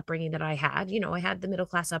class upbringing that I had, I had the middle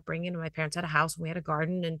class upbringing and my parents had a house and we had a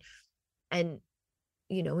garden and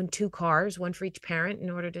 2 cars, one for each parent in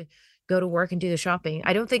order to go to work and do the shopping.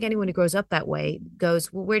 I don't think anyone who grows up that way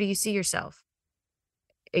goes, well, where do you see yourself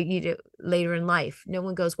later in life? No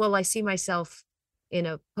one goes, well, I see myself in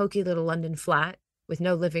a pokey little London flat with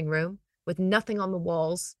no living room, with nothing on the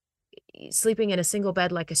walls, sleeping in a single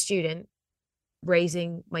bed like a student,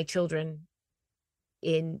 raising my children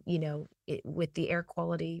with the air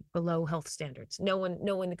quality below health standards. No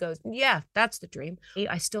one goes, yeah, that's the dream.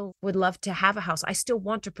 I still would love to have a house. I still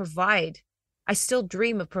want to provide. I still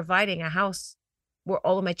dream of providing a house where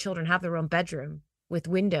all of my children have their own bedroom with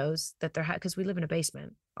windows that because we live in a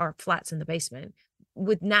basement, our flat's in the basement,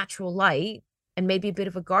 with natural light and maybe a bit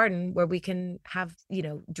of a garden where we can have,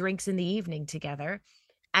 drinks in the evening together.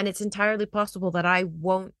 And it's entirely possible that I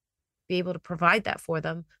won't be able to provide that for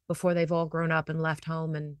them before they've all grown up and left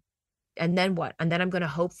home. And then what? And then I'm going to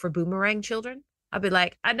hope for boomerang children. I'll be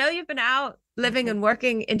like, I know you've been out living and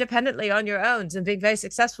working independently on your own and being very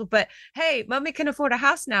successful, but hey, mommy can afford a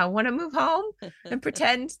house now. Want to move home and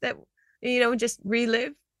pretend that, just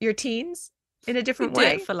relive your teens in a different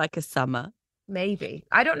way? Do it for like a summer. Maybe.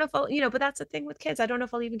 I don't know if I'll, but that's the thing with kids. I don't know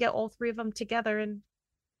if I'll even get all 3 of them together. And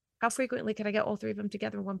how frequently can I get all 3 of them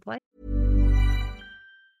together in one place?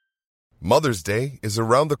 Mother's Day is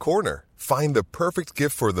around the corner. Find the perfect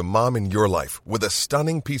gift for the mom in your life with a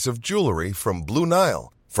stunning piece of jewelry from Blue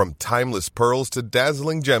Nile. From timeless pearls to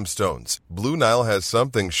dazzling gemstones, Blue Nile has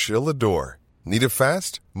something she'll adore. Need it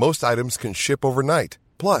fast? Most items can ship overnight.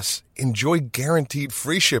 Plus, enjoy guaranteed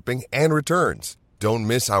free shipping and returns. Don't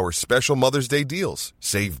miss our special Mother's Day deals.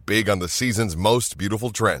 Save big on the season's most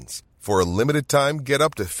beautiful trends. For a limited time, get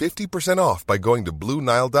up to 50% off by going to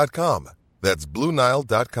BlueNile.com. That's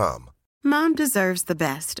BlueNile.com. Mom deserves the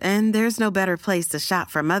best, and there's no better place to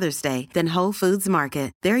shop for Mother's Day than Whole Foods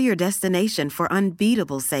Market. They're your destination for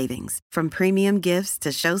unbeatable savings, from premium gifts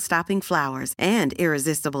to show-stopping flowers and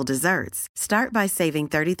irresistible desserts. Start by saving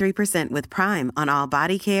 33% with Prime on all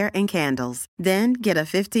body care and candles. Then get a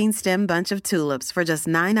 15-stem bunch of tulips for just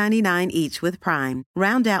 $9.99 each with Prime.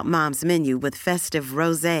 Round out Mom's menu with festive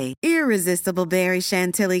rosé, irresistible berry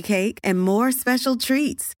chantilly cake, and more special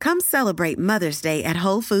treats. Come celebrate Mother's Day at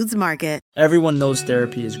Whole Foods Market. Everyone knows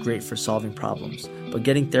therapy is great for solving problems, but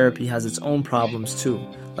getting therapy has its own problems too,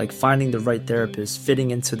 like finding the right therapist,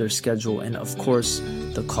 fitting into their schedule, and of course,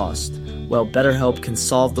 the cost. Well, BetterHelp can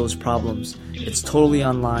solve those problems. It's totally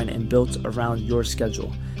online and built around your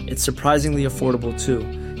schedule. It's surprisingly affordable too.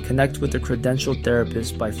 Connect with a credentialed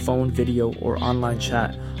therapist by phone, video, or online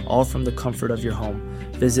chat, all from the comfort of your home.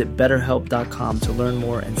 Visit BetterHelp.com to learn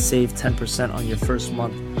more and save 10% on your first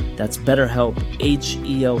month. That's BetterHelp,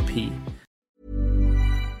 H-E-L-P.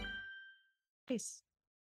 Nice.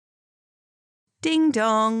 Ding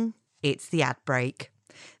dong, it's the ad break.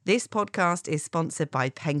 This podcast is sponsored by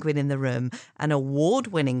Penguin in the Room, an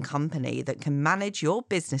award-winning company that can manage your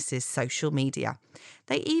business's social media.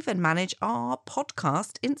 They even manage our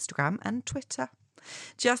podcast, Instagram and Twitter.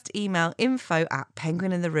 Just email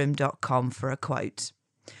info@penguinintheroom.com for a quote.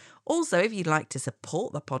 Also, if you'd like to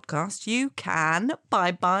support the podcast, you can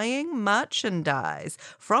by buying merchandise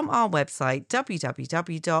from our website,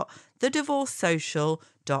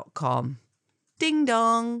 www.thedivorcesocial.com. Ding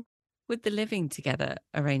dong. With the living together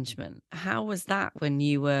arrangement, how was that when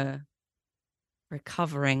you were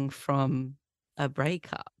recovering from a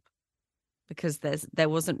breakup? Because there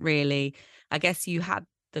wasn't really, I guess you had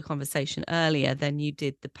the conversation earlier, then you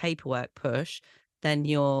did the paperwork push, then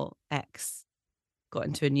your ex got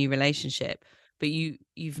into a new relationship, but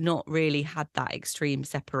you've not really had that extreme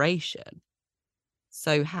separation.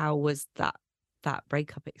 So how was that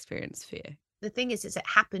breakup experience for you? The thing is it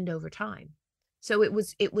happened over time. So it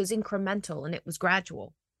was incremental and it was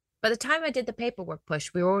gradual. By the time I did the paperwork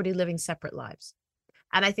push, we were already living separate lives.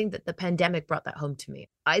 And I think that the pandemic brought that home to me.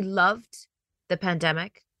 I loved the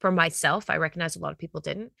pandemic for myself. I recognize a lot of people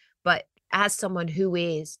didn't. But as someone who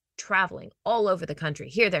is traveling all over the country,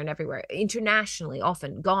 here, there, and everywhere, internationally,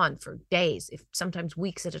 often gone for days, if sometimes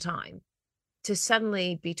weeks at a time, to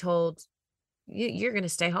suddenly be told, you're going to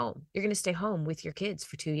stay home. You're going to stay home with your kids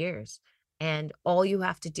for 2 years. And all you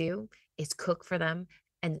have to do is cook for them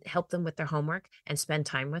and help them with their homework and spend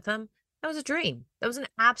time with them. That was a dream. That was an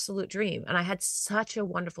absolute dream. And I had such a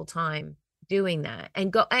wonderful time doing that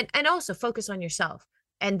and also focus on yourself.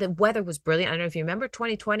 And the weather was brilliant. I don't know if you remember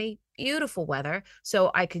 2020, beautiful weather.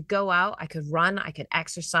 So I could go out, I could run, I could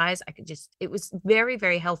exercise. It was very,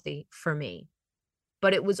 very healthy for me.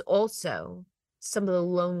 But it was also some of the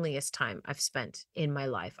loneliest time I've spent in my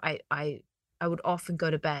life. I would often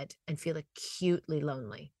go to bed and feel acutely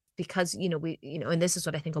lonely because, and this is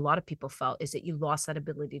what I think a lot of people felt, is that you lost that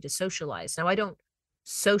ability to socialize. Now, I don't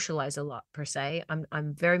socialize a lot per se.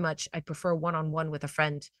 I'm very much, I prefer one-on-one with a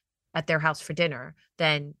friend at their house for dinner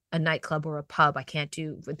than a nightclub or a pub. I can't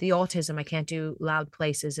do, with the autism, I can't do loud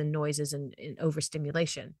places and noises and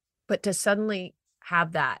overstimulation. But to suddenly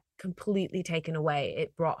have that completely taken away,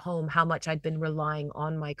 it brought home how much I'd been relying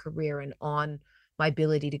on my career and on my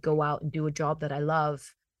ability to go out and do a job that I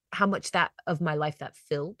love, how much that of my life that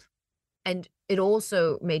filled. And it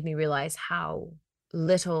also made me realize how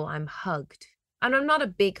little I'm hugged. And I'm not a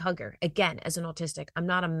big hugger. Again, as an autistic, I'm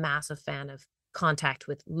not a massive fan of contact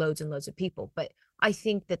with loads and loads of people. But I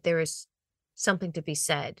think that there is something to be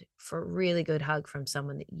said for a really good hug from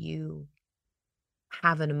someone that you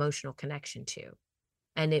have an emotional connection to.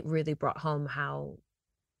 And it really brought home how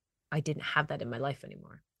I didn't have that in my life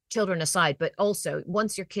anymore. Children aside, but also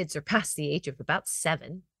once your kids are past the age of about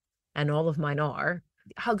 7, and all of mine are,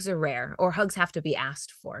 hugs are rare, or hugs have to be asked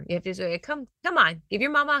for. You have to say, come on, give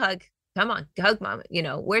your mama a hug. Come on, hug mama.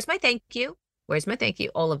 Where's my thank you? Where's my thank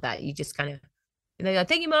you? All of that. You just kind of, and they go,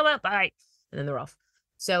 thank you, mama. Bye. And then they're off.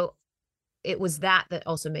 So it was that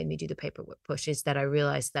also made me do the paperwork push, is that I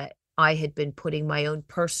realized that I had been putting my own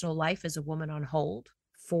personal life as a woman on hold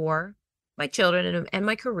for my children and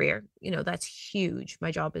my career. That's huge.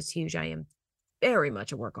 My job is huge. I am very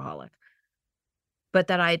much a workaholic. But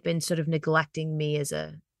that I had been sort of neglecting me as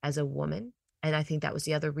a woman. And I think that was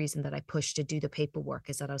the other reason that I pushed to do the paperwork,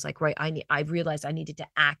 is that I was like, right, I realized I needed to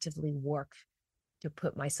actively work to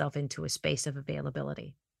put myself into a space of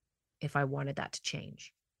availability if I wanted that to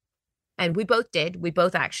change. And we both did.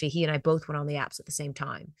 He and I both went on the apps at the same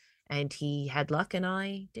time. And he had luck and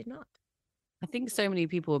I did not. I think so many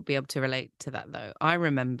people would be able to relate to that, though. I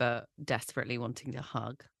remember desperately wanting to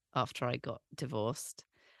hug after I got divorced,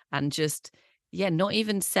 and just, not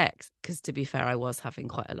even sex, because to be fair, I was having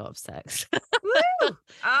quite a lot of sex. Woo!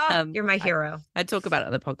 Oh, you're my hero. I talk about it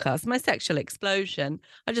on the podcast, my sexual explosion.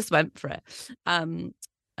 I just went for it.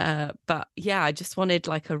 But yeah, I just wanted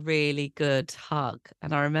like a really good hug.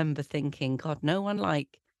 And I remember thinking, God, no one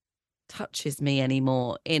touches me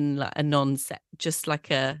anymore in like a non-sex, just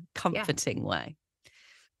like a comforting way.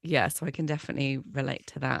 Yeah, so I can definitely relate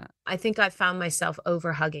to that. I think I found myself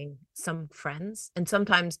over hugging some friends and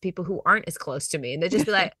sometimes people who aren't as close to me, and they'd just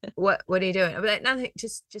be like, what are you doing? I'd be like, nothing,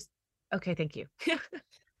 just okay, thank you.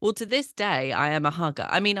 Well, to this day, I am a hugger.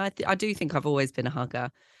 I mean, I do think I've always been a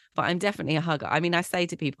hugger, but I'm definitely a hugger. I mean, I say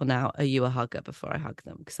to people now, are you a hugger, before I hug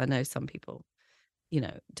them? Because I know some people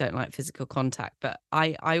don't like physical contact. But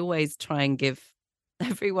I always try and give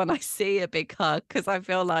everyone I see a big hug, because I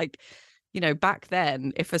feel like, back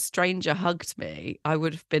then, if a stranger hugged me, I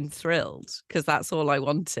would have been thrilled, because that's all I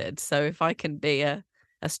wanted. So if I can be a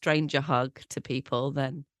stranger hug to people,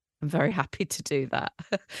 then I'm very happy to do that.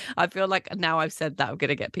 I feel like now I've said that, I'm going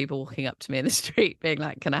to get people walking up to me in the street being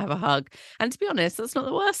like, can I have a hug? And to be honest, that's not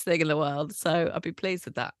the worst thing in the world. So I'll be pleased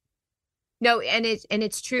with that. No, and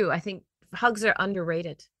it's true. I think hugs are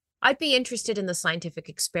underrated. I'd be interested in the scientific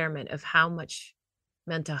experiment of how much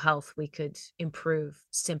mental health we could improve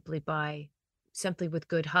simply with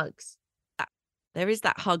good hugs. There is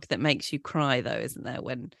that hug that makes you cry, though, isn't there?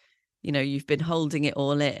 When, you've been holding it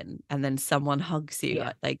all in and then someone hugs you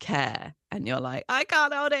like they care, and you're like, I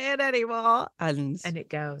can't hold it in anymore. And it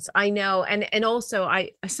goes. I know. And also I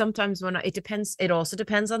sometimes it also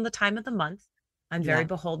depends on the time of the month. I'm very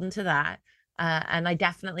beholden to that. And I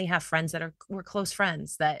definitely have friends we're close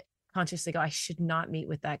friends that consciously go, I should not meet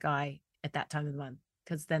with that guy at that time of the month,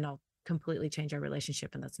 because then I'll completely change our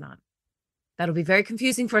relationship. And that'll be very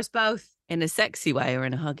confusing for us both. In a sexy way or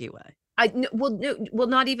in a huggy way?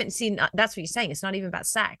 Not even that's what you're saying. It's not even about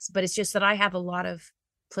sex, but it's just that I have a lot of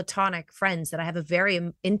platonic friends that I have a very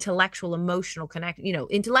intellectual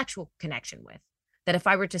connection with, that if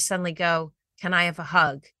I were to suddenly go, can I have a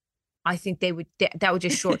hug? I think that would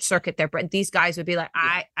just short circuit their brain. These guys would be like,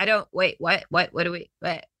 I don't, wait, what do we,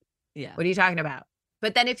 what? Yeah. What are you talking about?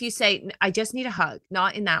 But then if you say, I just need a hug,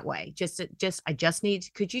 not in that way,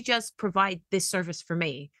 could you just provide this service for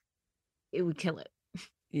me? It would kill it.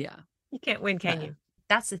 Yeah. You can't win, can you?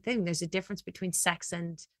 That's the thing. There's a difference between sex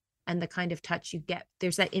and the kind of touch you get.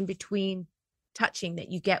 There's that in between touching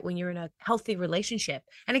that you get when you're in a healthy relationship.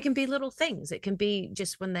 And it can be little things. It can be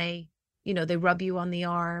just when they rub you on the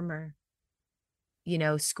arm, or,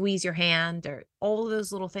 squeeze your hand, or all of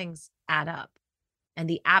those little things add up. And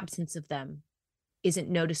the absence of them isn't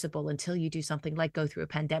noticeable until you do something like go through a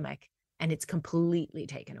pandemic and it's completely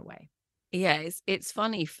taken away. Yeah, it's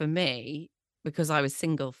funny for me, because I was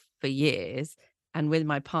single for years, and with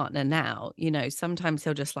my partner now, sometimes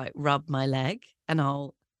he'll just like rub my leg, and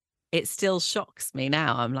it still shocks me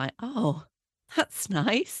now. I'm like, oh, that's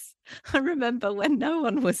nice. I remember when no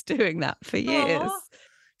one was doing that for years. Aww.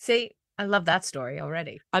 See, I love that story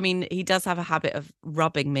already. I mean, he does have a habit of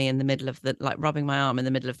rubbing me in the middle of rubbing my arm in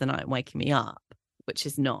the middle of the night and waking me up, which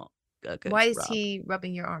is not a good Why is rub. he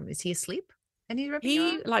rubbing your arm? Is he asleep? And he's rubbing your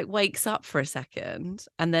arm? Like wakes up for a second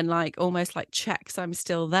and then like almost like checks I'm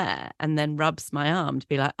still there, and then rubs my arm to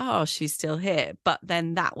be like, oh, she's still here. But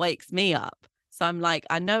then that wakes me up. So I'm like,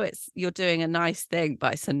 I know you're doing a nice thing,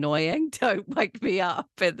 but it's annoying. Don't wake me up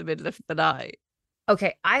in the middle of the night.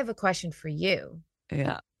 Okay, I have a question for you.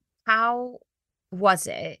 Yeah. How was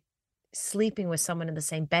it sleeping with someone in the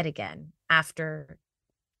same bed again after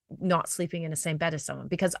not sleeping in the same bed as someone?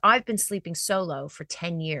 Because I've been sleeping solo for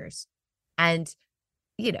 10 years. And,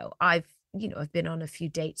 I've been on a few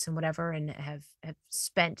dates and whatever, and have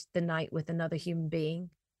spent the night with another human being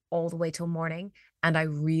all the way till morning. And I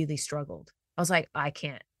really struggled. I was like, I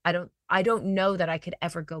can't. I don't know that I could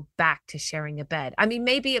ever go back to sharing a bed. I mean,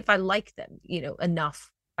 maybe if I like them,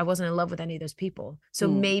 enough. I wasn't in love with any of those people. So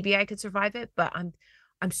maybe I could survive it, but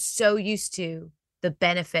I'm so used to the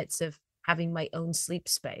benefits of having my own sleep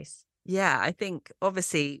space. Yeah, I think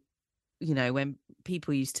obviously, when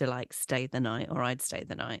people used to like stay the night, or I'd stay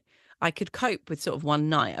the night, I could cope with sort of one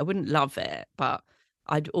night. I wouldn't love it, but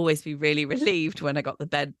I'd always be really relieved when I got the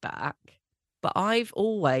bed back. But I've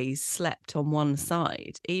always slept on one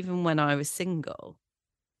side, even when I was single.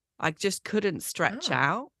 I just couldn't stretch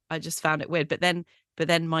out. I just found it weird. But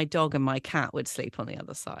then my dog and my cat would sleep on the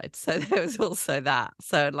other side. So there was also that.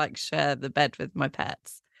 So I'd like share the bed with my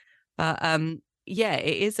pets. But yeah,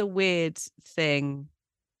 it is a weird thing.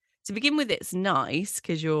 To begin with, it's nice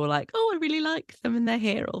because you're like, oh, I really like them and they're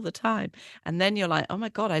here all the time. And then you're like, oh my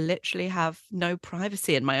God, I literally have no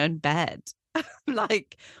privacy in my own bed.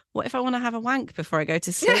 Like, what if I want to have a wank before I go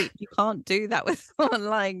to sleep? You can't do that with someone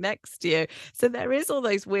lying next to you. So there is all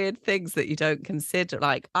those weird things that you don't consider.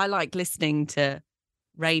 Like, I like listening to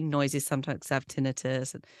rain noises sometimes. I have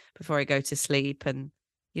tinnitus and before I go to sleep, and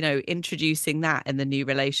introducing that in the new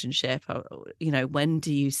relationship. When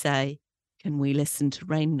do you say, can we listen to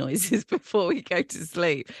rain noises before we go to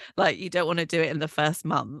sleep? Like, you don't want to do it in the first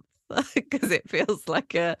month because it feels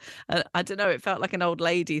like I don't know, it felt like an old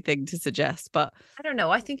lady thing to suggest. But I don't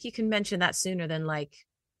know. I think you can mention that sooner than like,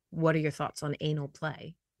 what are your thoughts on anal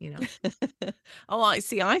play? you know. Oh, I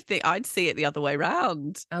see. I think I'd see it the other way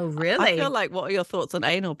round. Oh, I feel really? like, what are your thoughts on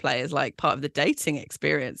anal play as like part of the dating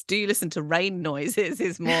experience? Do you listen to rain noises?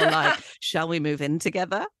 Is more like, shall we move in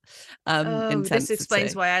together? Oh, this explains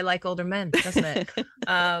Intensity. why I like older men, doesn't it?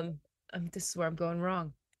 This is where I'm going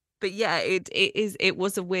wrong. But yeah, it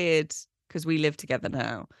was a weird, because we live together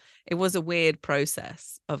now. It was a weird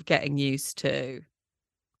process of getting used to,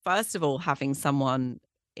 first of all, having someone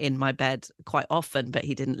in my bed quite often, but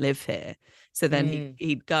he didn't live here. So then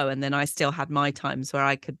he'd go, and then I still had my times where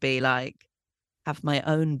I could be like, have my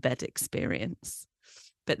own bed experience.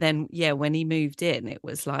 But then, yeah, when he moved in, it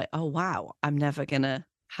was like, oh, wow, I'm never going to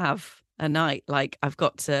have a night. Like, I've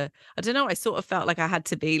got to, I don't know, I sort of felt like I had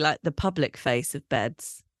to be like the public face of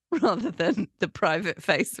beds rather than the private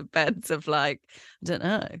face of beds of like, I don't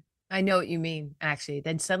know. I know what you mean, actually.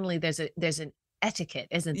 Then suddenly there's an etiquette,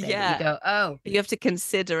 isn't there? That Yeah. you go, oh, You have to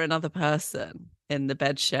consider another person in the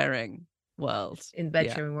bed sharing world. in the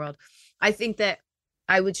bed sharing world. I think that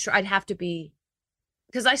I'd have to be,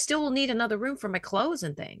 because I still will need another room for my clothes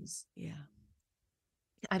and things. Yeah.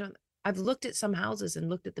 I've looked at some houses and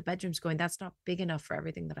looked at the bedrooms going, that's not big enough for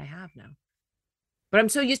everything that I have now. But I'm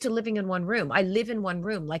so used to living in one room. I live in one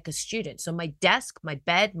room like a student. So my desk, my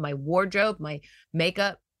bed, my wardrobe, my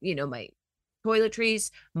makeup, my toiletries,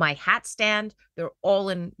 my hat stand, they're all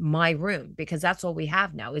in my room, because that's all we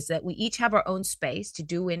have now, is that we each have our own space to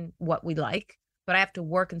do in what we like, but I have to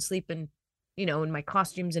work and sleep in, in my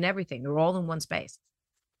costumes and everything. They're all in one space.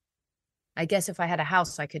 I guess if I had a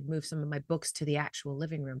house, I could move some of my books to the actual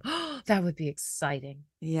living room. That would be exciting.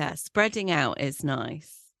 Yeah. Spreading out is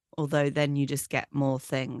nice. Although then you just get more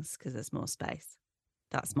things because there's more space.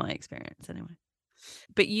 That's my experience anyway.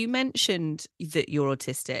 But you mentioned that you're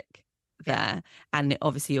autistic there, and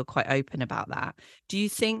obviously you're quite open about that. Do you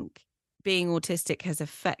think being autistic has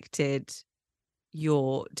affected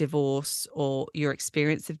your divorce or your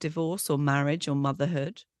experience of divorce or marriage or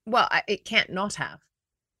motherhood? Well, it can't not have.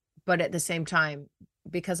 But at the same time,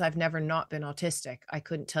 because I've never not been autistic, I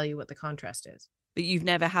couldn't tell you what the contrast is. But you've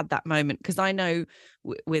never had that moment, because I know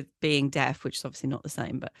with being deaf, which is obviously not the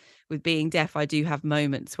same, but with being deaf, I do have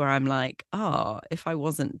moments where I'm like, if I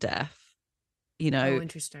wasn't deaf, Oh,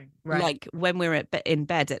 interesting. Right. like when we're in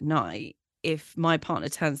bed at night, if my partner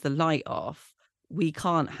turns the light off, we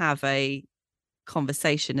can't have a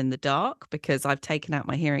conversation in the dark because I've taken out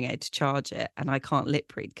my hearing aid to charge it and I can't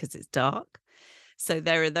lip read because it's dark. So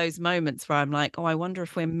there are those moments where I'm like, I wonder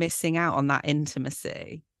if we're missing out on that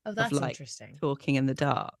intimacy. Oh, that's of like interesting. Talking in the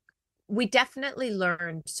dark. We definitely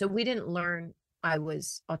learned. So we didn't learn I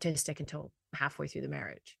was autistic until halfway through the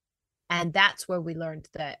marriage. And that's where we learned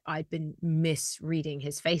that I'd been misreading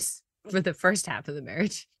his face for the first half of the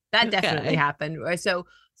marriage. That definitely happened.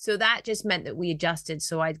 So that just meant that we adjusted.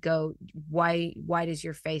 So I'd go, why does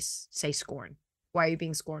your face say scorn? Why are you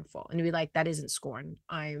being scornful? And he'd be like, that isn't scorn.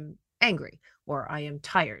 I'm angry, or I am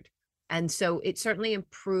tired. And so it certainly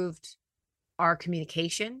improved our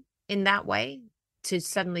communication in that way, to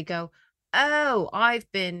suddenly go, oh,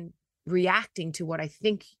 I've been reacting to what I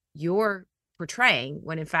think you're portraying,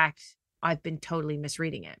 when in fact I've been totally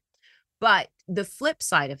misreading it. But the flip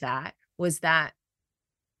side of that was that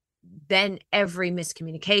then every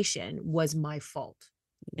miscommunication was my fault.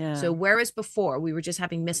 Yeah. So whereas before we were just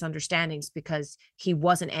having misunderstandings because he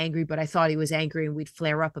wasn't angry, but I thought he was angry, and we'd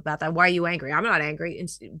flare up about that. Why are you angry? I'm not angry.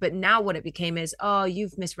 But now what it became is, oh,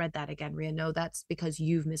 you've misread that again, Ria. No, that's because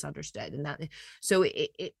you've misunderstood. And that, so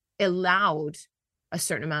it allowed a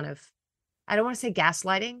certain amount of, I don't want to say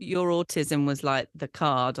gaslighting. Your autism was like the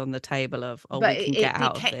card on the table of, we can get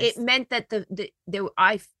out of this. It meant that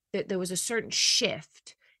there was a certain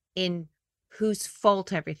shift in whose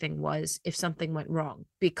fault everything was if something went wrong,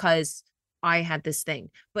 because I had this thing.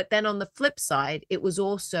 But then on the flip side, it was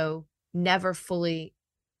also never fully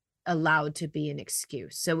allowed to be an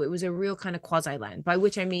excuse. So it was a real kind of quasi land, by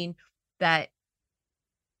which I mean that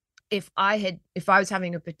if I was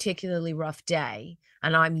having a particularly rough day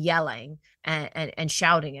and I'm yelling and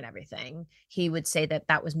shouting and everything, he would say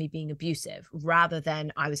that was me being abusive, rather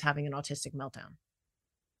than I was having an autistic meltdown.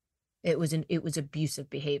 It was abusive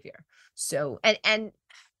behavior. So, and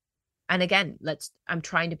again, I'm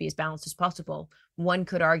trying to be as balanced as possible. One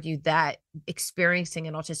could argue that experiencing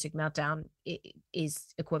an autistic meltdown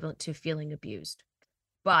is equivalent to feeling abused,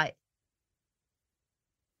 but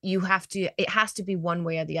it has to be one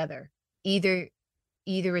way or the other. Either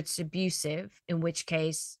it's abusive, in which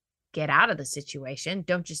case get out of the situation.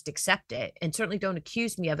 Don't just accept it. And certainly don't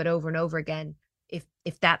accuse me of it over and over again.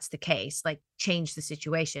 If that's the case, like, change the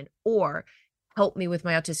situation. Or help me with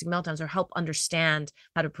my autistic meltdowns or help understand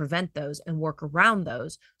how to prevent those and work around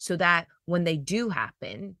those so that when they do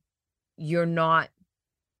happen, you're not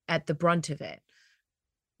at the brunt of it.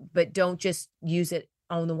 But don't just use it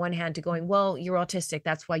on the one hand to going, well, you're autistic,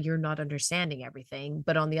 that's why you're not understanding everything.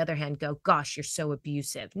 But on the other hand, go, gosh, you're so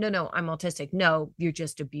abusive. No, I'm autistic. No, you're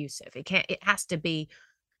just abusive. It has to be,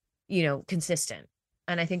 consistent.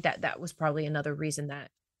 And I think that was probably another reason that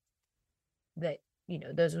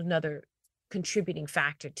those was another contributing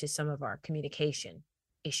factor to some of our communication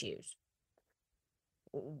issues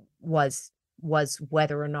was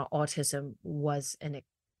whether or not autism was an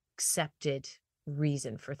accepted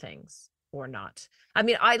reason for things or not. I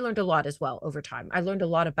mean, I learned a lot as well over time. I learned a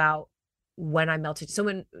lot about when I melted.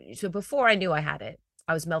 So before I knew I had it,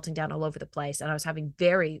 I was melting down all over the place and I was having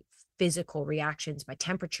very physical reactions. My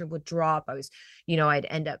temperature would drop. I was, I'd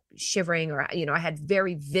end up shivering or, I had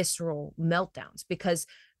very visceral meltdowns because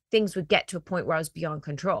things would get to a point where I was beyond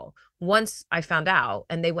control. Once I found out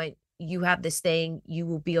and they went, you have this thing, you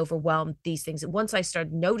will be overwhelmed, these things. And once I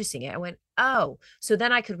started noticing it, I went, oh, so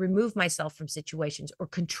then I could remove myself from situations or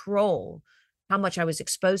control how much I was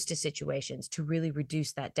exposed to situations to really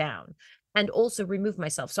reduce that down and also remove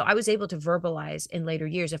myself. So I was able to verbalize in later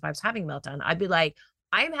years, if I was having a meltdown, I'd be like,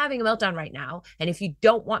 I am having a meltdown right now. And if you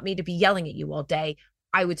don't want me to be yelling at you all day,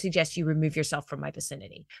 I would suggest you remove yourself from my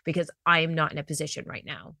vicinity because I am not in a position right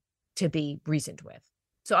now to be reasoned with.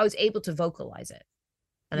 So I was able to vocalize it.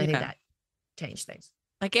 And I think that changed things.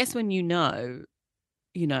 I guess when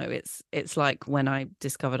it's like when I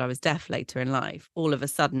discovered I was deaf later in life, all of a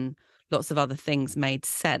sudden, lots of other things made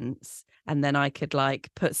sense. And then I could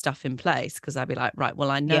put stuff in place because I'd be like, right, well,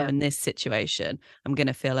 I know in this situation, I'm going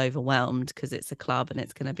to feel overwhelmed because it's a club and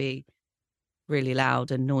it's going to be really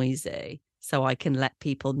loud and noisy. So I can let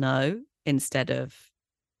people know instead of,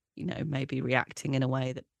 maybe reacting in a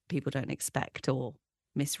way that people don't expect or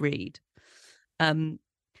misread.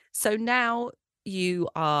 So now you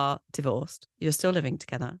are divorced. You're still living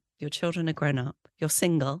together. Your children are grown up. You're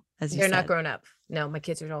single, as you said. They're not grown up. No, my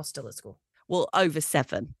kids are all still at school. Well, over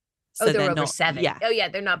 7. So they're over not, 7. Yeah. Oh, yeah,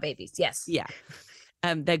 they're not babies. Yes. Yeah.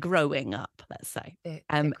 They're growing up, let's say. They're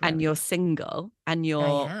and you're single and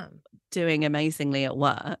you're doing amazingly at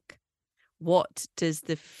work. What does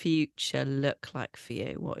the future look like for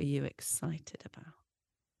you? What are you excited about?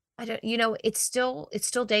 I don't, it's still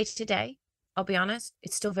day to day. I'll be honest.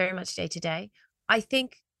 It's still very much day to day. I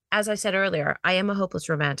think, as I said earlier, I am a hopeless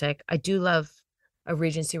romantic. I do love a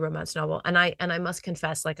Regency romance novel. And I must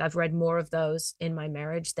confess, I've read more of those in my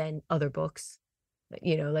marriage than other books.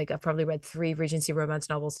 I've probably read 3 Regency romance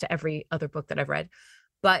novels to every other book that I've read.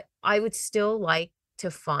 But I would still like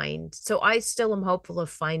to I still am hopeful of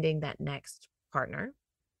finding that next partner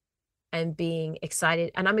and being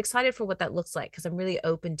excited. And I'm excited for what that looks like because I'm really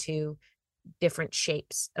open to different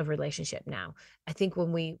shapes of relationship now. I think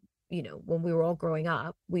when we were all growing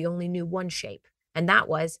up, we only knew one shape, and that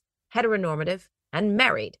was heteronormative and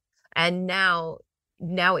married. And now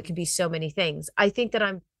it can be so many things. I think that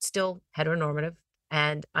I'm still heteronormative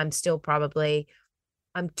and I'm still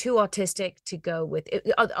I'm too autistic to go with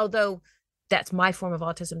it, although that's my form of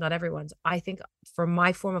autism, not everyone's. I think for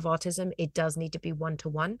my form of autism, it does need to be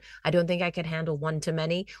 1-to-1. I don't think I could handle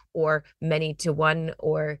 1-to-many or many to one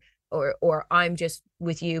or I'm just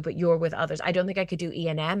with you, but you're with others. I don't think I could do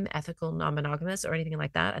E&M, ethical non-monogamous, or anything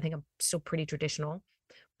like that. I think I'm still pretty traditional,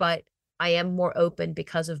 but I am more open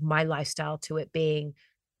because of my lifestyle to it being,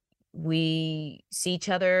 we see each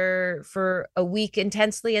other for a week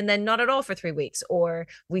intensely and then not at all for 3 weeks, or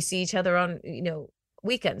we see each other on,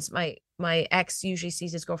 weekends. My ex usually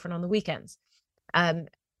sees his girlfriend on the weekends. I'm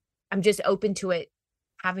just open to it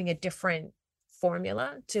having a different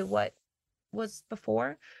formula to what was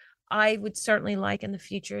before. I would certainly like in the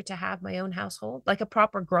future to have my own household, like a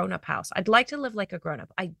proper grown-up house. I'd like to live like a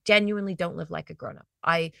grown-up. I genuinely don't live like a grown-up.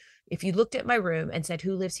 If you looked at my room and said,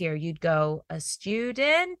 who lives here? You'd go, a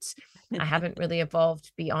student. I haven't really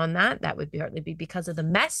evolved beyond that. That would partly be because of the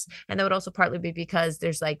mess. And that would also partly be because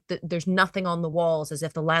there's there's nothing on the walls, as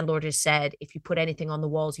if the landlord has said, if you put anything on the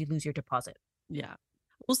walls, you lose your deposit. Yeah.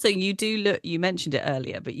 Also, you do look, you mentioned it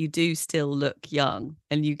earlier, but you do still look young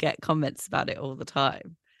and you get comments about it all the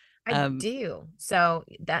time. I do. So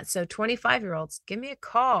 25-year-olds, give me a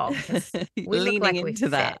call. We leaning look like into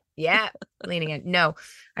that. Fit. Yeah, leaning in. No,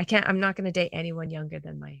 I can't. I'm not going to date anyone younger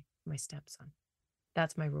than my stepson.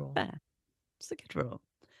 That's my rule. Fair. It's a good rule.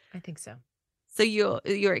 I think so. So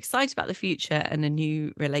you're excited about the future and a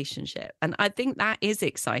new relationship, and I think that is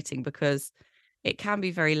exciting because it can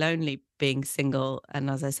be very lonely being single. And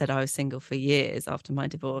as I said, I was single for years after my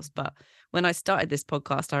divorce. But when I started this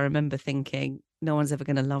podcast, I remember thinking, no one's ever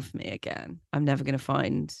going to love me again. I'm never going to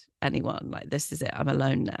find anyone. Like, this is it. I'm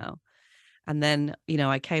alone now. And then,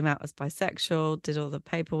 I came out as bisexual, did all the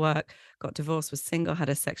paperwork, got divorced, was single, had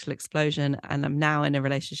a sexual explosion, and I'm now in a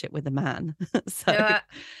relationship with a man. So,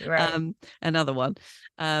 right. Another one.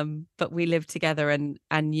 But we live together, and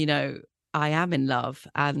I am in love,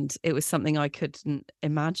 and it was something I couldn't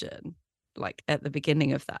imagine, like at the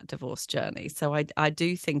beginning of that divorce journey. So I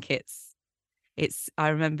do think I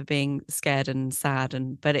remember being scared and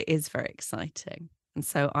sad, but it is very exciting. And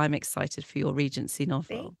so I'm excited for your Regency novel.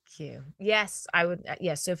 Thank you. Yes, I would.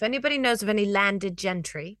 Yes. So if anybody knows of any landed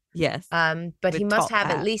gentry, yes, but he must have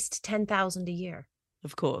hat. at least 10,000 a year.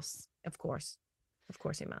 Of course,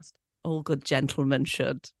 he must. All good gentlemen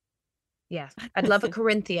should. Yes, I'd love a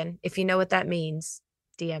Corinthian. If you know what that means,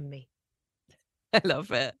 DM me. I love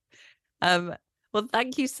it. Well,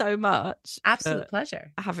 thank you so much. Absolute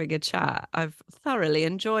pleasure. Having a chat. I've thoroughly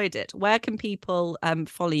enjoyed it. Where can people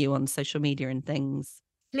follow you on social media and things?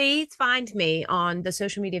 Please find me on the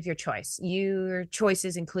social media of your choice. Your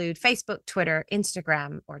choices include Facebook, Twitter,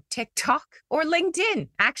 Instagram, or TikTok, or LinkedIn.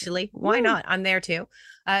 Actually, why not? I'm there too.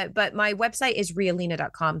 But my website is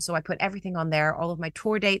rialina.com. So I put everything on there. All of my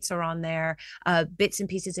tour dates are on there. Bits and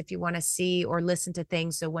pieces if you want to see or listen to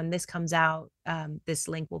things. So when this comes out, this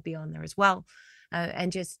link will be on there as well.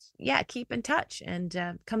 And just, keep in touch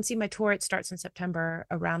and come see my tour. It starts in September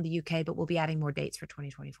around the UK, but we'll be adding more dates for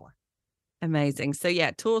 2024. Amazing. So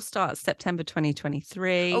tour starts September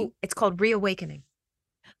 2023. Oh, it's called Reawakening.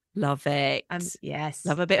 Love it. Yes.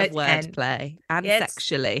 Love a bit of wordplay and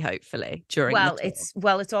sexually, hopefully, during the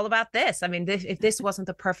tour. It's all about this. I mean, if this wasn't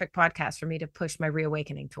the perfect podcast for me to push my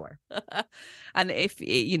Reawakening tour. And if,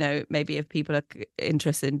 maybe if people are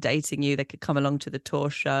interested in dating you, they could come along to the tour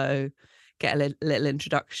show, get a little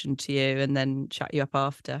introduction to you, and then chat you up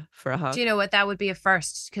after for a hug. Do you know what? That would be a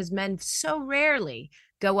first, because men so rarely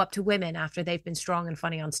go up to women after they've been strong and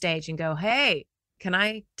funny on stage and go, hey, can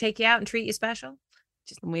I take you out and treat you special?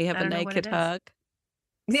 Can we have a naked hug?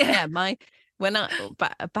 Yeah,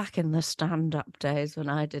 back in the stand-up days when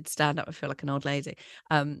I did stand-up, I feel like an old lady.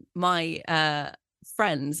 My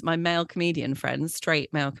friends, my male comedian friends,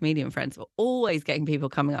 straight male comedian friends, were always getting people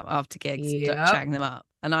coming up after gigs, chatting them up.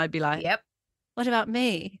 And I'd be like, what about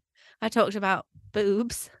me? I talked about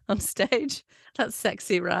boobs on stage. That's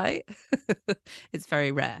sexy, right? It's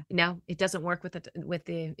very rare. No, it doesn't work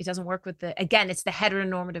again, it's the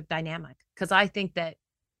heteronormative dynamic. Because I think that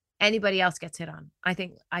anybody else gets hit on. I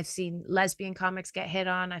think I've seen lesbian comics get hit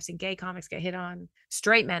on. I've seen gay comics get hit on.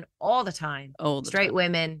 Straight men all the time. Straight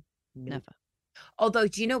women, never. Although,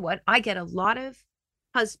 do you know what? I get a lot of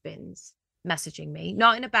husbands messaging me,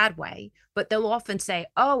 not in a bad way, but they'll often say,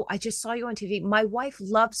 oh, I just saw you on TV. My wife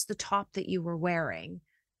loves the top that you were wearing.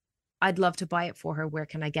 I'd love to buy it for her. Where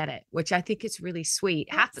can I get it? Which I think is really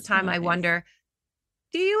sweet. Half the time I wonder,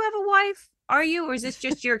 do you have a wife? Are you? Or is this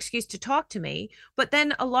just your excuse to talk to me? But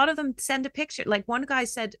then a lot of them send a picture. Like one guy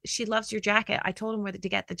said, she loves your jacket. I told him where to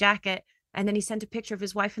get the jacket. And then he sent a picture of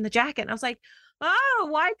his wife in the jacket. And I was like, oh,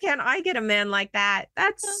 why can't I get a man like that?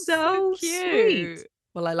 That's so cute. Sweet.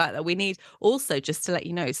 Well, I like that. We need also, just to let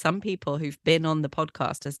you know, some people who've been on the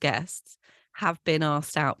podcast as guests have been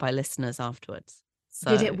asked out by listeners afterwards.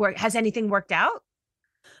 So, did it work? Has anything worked out?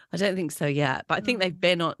 I don't think so yet, but I think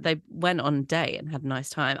they went on a date and had a nice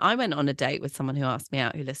time. I went on a date with someone who asked me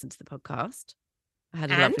out, who listened to the podcast. I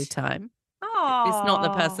had a lovely time. Oh, it's not the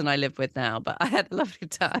person I live with now, but I had a lovely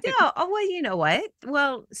time. Yeah. Oh, well, you know what?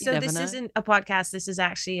 Well, so this isn't a podcast. This is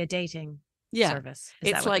actually a dating service.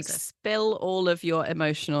 It's like spill all of your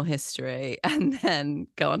emotional history and then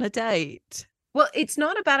go on a date. Well, it's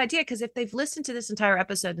not a bad idea, because if they've listened to this entire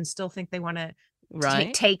episode and still think they want to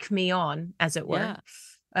take me on, as it were,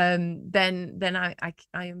 then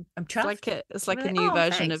I'm chuffed. It's like a new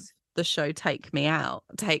version of the show Take Me Out,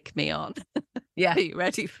 Take Me On. Yeah. Are you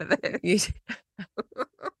ready for this?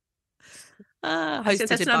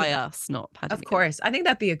 Hosted by us, not Paddy. Of course. I think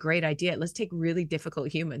that'd be a great idea. Let's take really difficult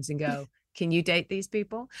humans and go, can you date these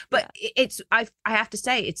people? But I have to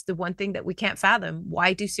say, it's the one thing that we can't fathom.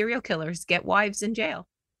 Why do serial killers get wives in jail?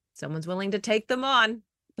 Someone's willing to take them on.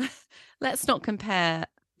 Let's not compare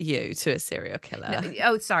you to a serial killer. No,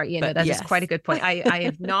 oh, sorry. That is quite a good point. I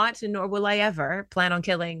have not, nor will I ever plan on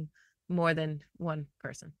killing more than one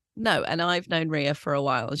person. No, and I've known Ria for a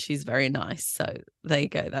while and she's very nice. So there you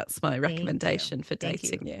go. That's my recommendation for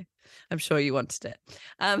dating you. I'm sure you wanted it.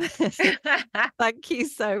 Thank you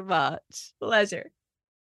so much. Pleasure.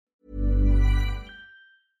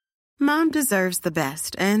 Mom deserves the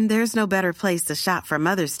best, and there's no better place to shop for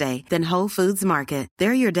Mother's Day than Whole Foods Market.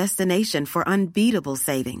 They're your destination for unbeatable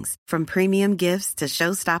savings, from premium gifts to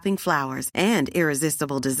show-stopping flowers and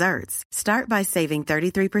irresistible desserts. Start by saving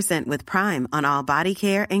 33% with Prime on all body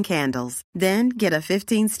care and candles. Then get a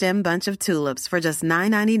 15-stem bunch of tulips for just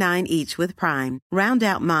 $9.99 each with Prime. Round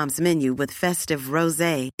out Mom's menu with festive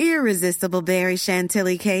rosé, irresistible berry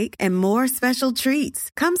chantilly cake, and more special treats.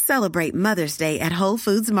 Come celebrate Mother's Day at Whole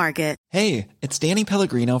Foods Market. Hey, it's Danny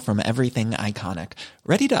Pellegrino from Everything Iconic.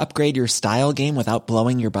 Ready to upgrade your style game without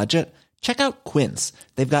blowing your budget? Check out Quince.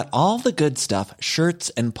 They've got all the good stuff, shirts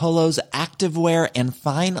and polos, activewear, and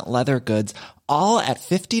fine leather goods, all at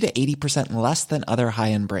 50 to 80% less than other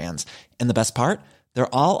high-end brands. And the best part?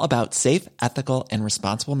 They're all about safe, ethical, and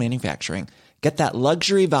responsible manufacturing. Get that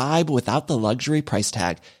luxury vibe without the luxury price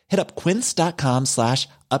tag. Hit up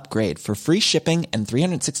quince.com/upgrade for free shipping and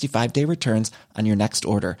 365-day returns on your next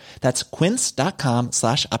order. That's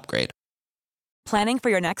quince.com/upgrade. Planning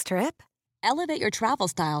for your next trip? Elevate your travel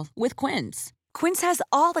style with Quince. Quince has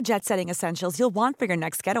all the jet-setting essentials you'll want for your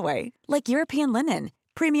next getaway, like European linen,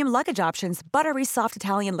 premium luggage options, buttery soft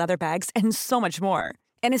Italian leather bags, and so much more.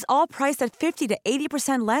 And is all priced at 50 to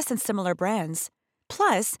 80% less than similar brands.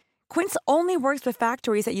 Plus, Quince only works with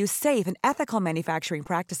factories that use safe and ethical manufacturing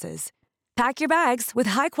practices. Pack your bags with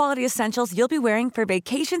high-quality essentials you'll be wearing for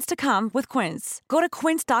vacations to come with Quince. Go to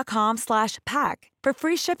quince.com/pack for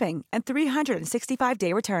free shipping and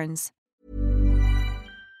 365-day returns.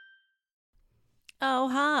 Oh,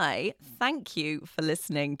 hi. Thank you for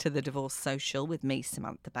listening to The Divorce Social with me,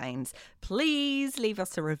 Samantha Baines. Please leave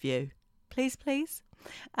us a review. Please, please.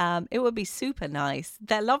 It would be super nice.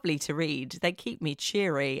 They're lovely to read. They keep me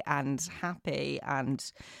cheery and happy and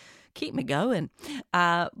keep me going.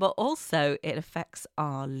 But also it affects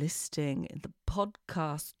our listing in the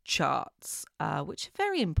podcast charts, which are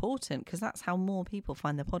very important because that's how more people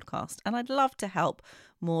find the podcast. And I'd love to help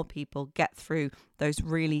more people get through those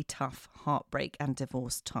really tough heartbreak and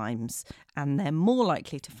divorce times. And they're more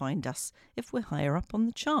likely to find us if we're higher up on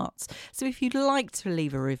the charts. So if you'd like to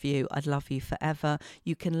leave a review, I'd love you forever.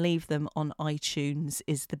 You can leave them on iTunes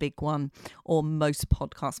is the big one, or most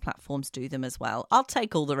podcast platforms do them as well. I'll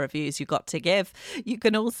take all the reviews you've got to give. You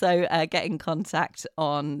can also get in contact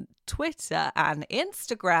on Twitter and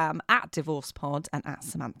Instagram at DivorcePod and at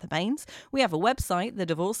Samantha Baines. We have a website,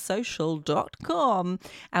 thedivorcesocial.com,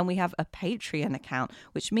 and we have a Patreon account,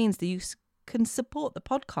 which means that you can support the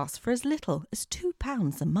podcast for as little as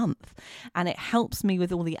 £2 a month, and it helps me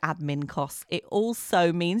with all the admin costs. It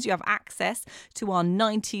also means you have access to our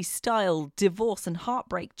 90s style divorce and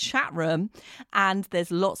heartbreak chat room, and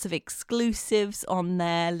there's lots of exclusives on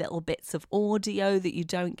there, little bits of audio that you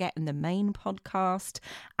don't get in the main podcast,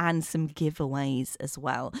 and some giveaways as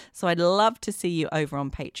well. So I'd love to see you over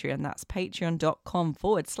on Patreon. That's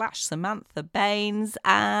patreon.com/Samantha Baines,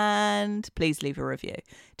 and please leave a review.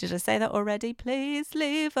 Did I say that already? Please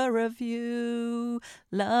leave a review.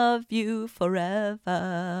 Love you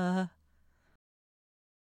forever.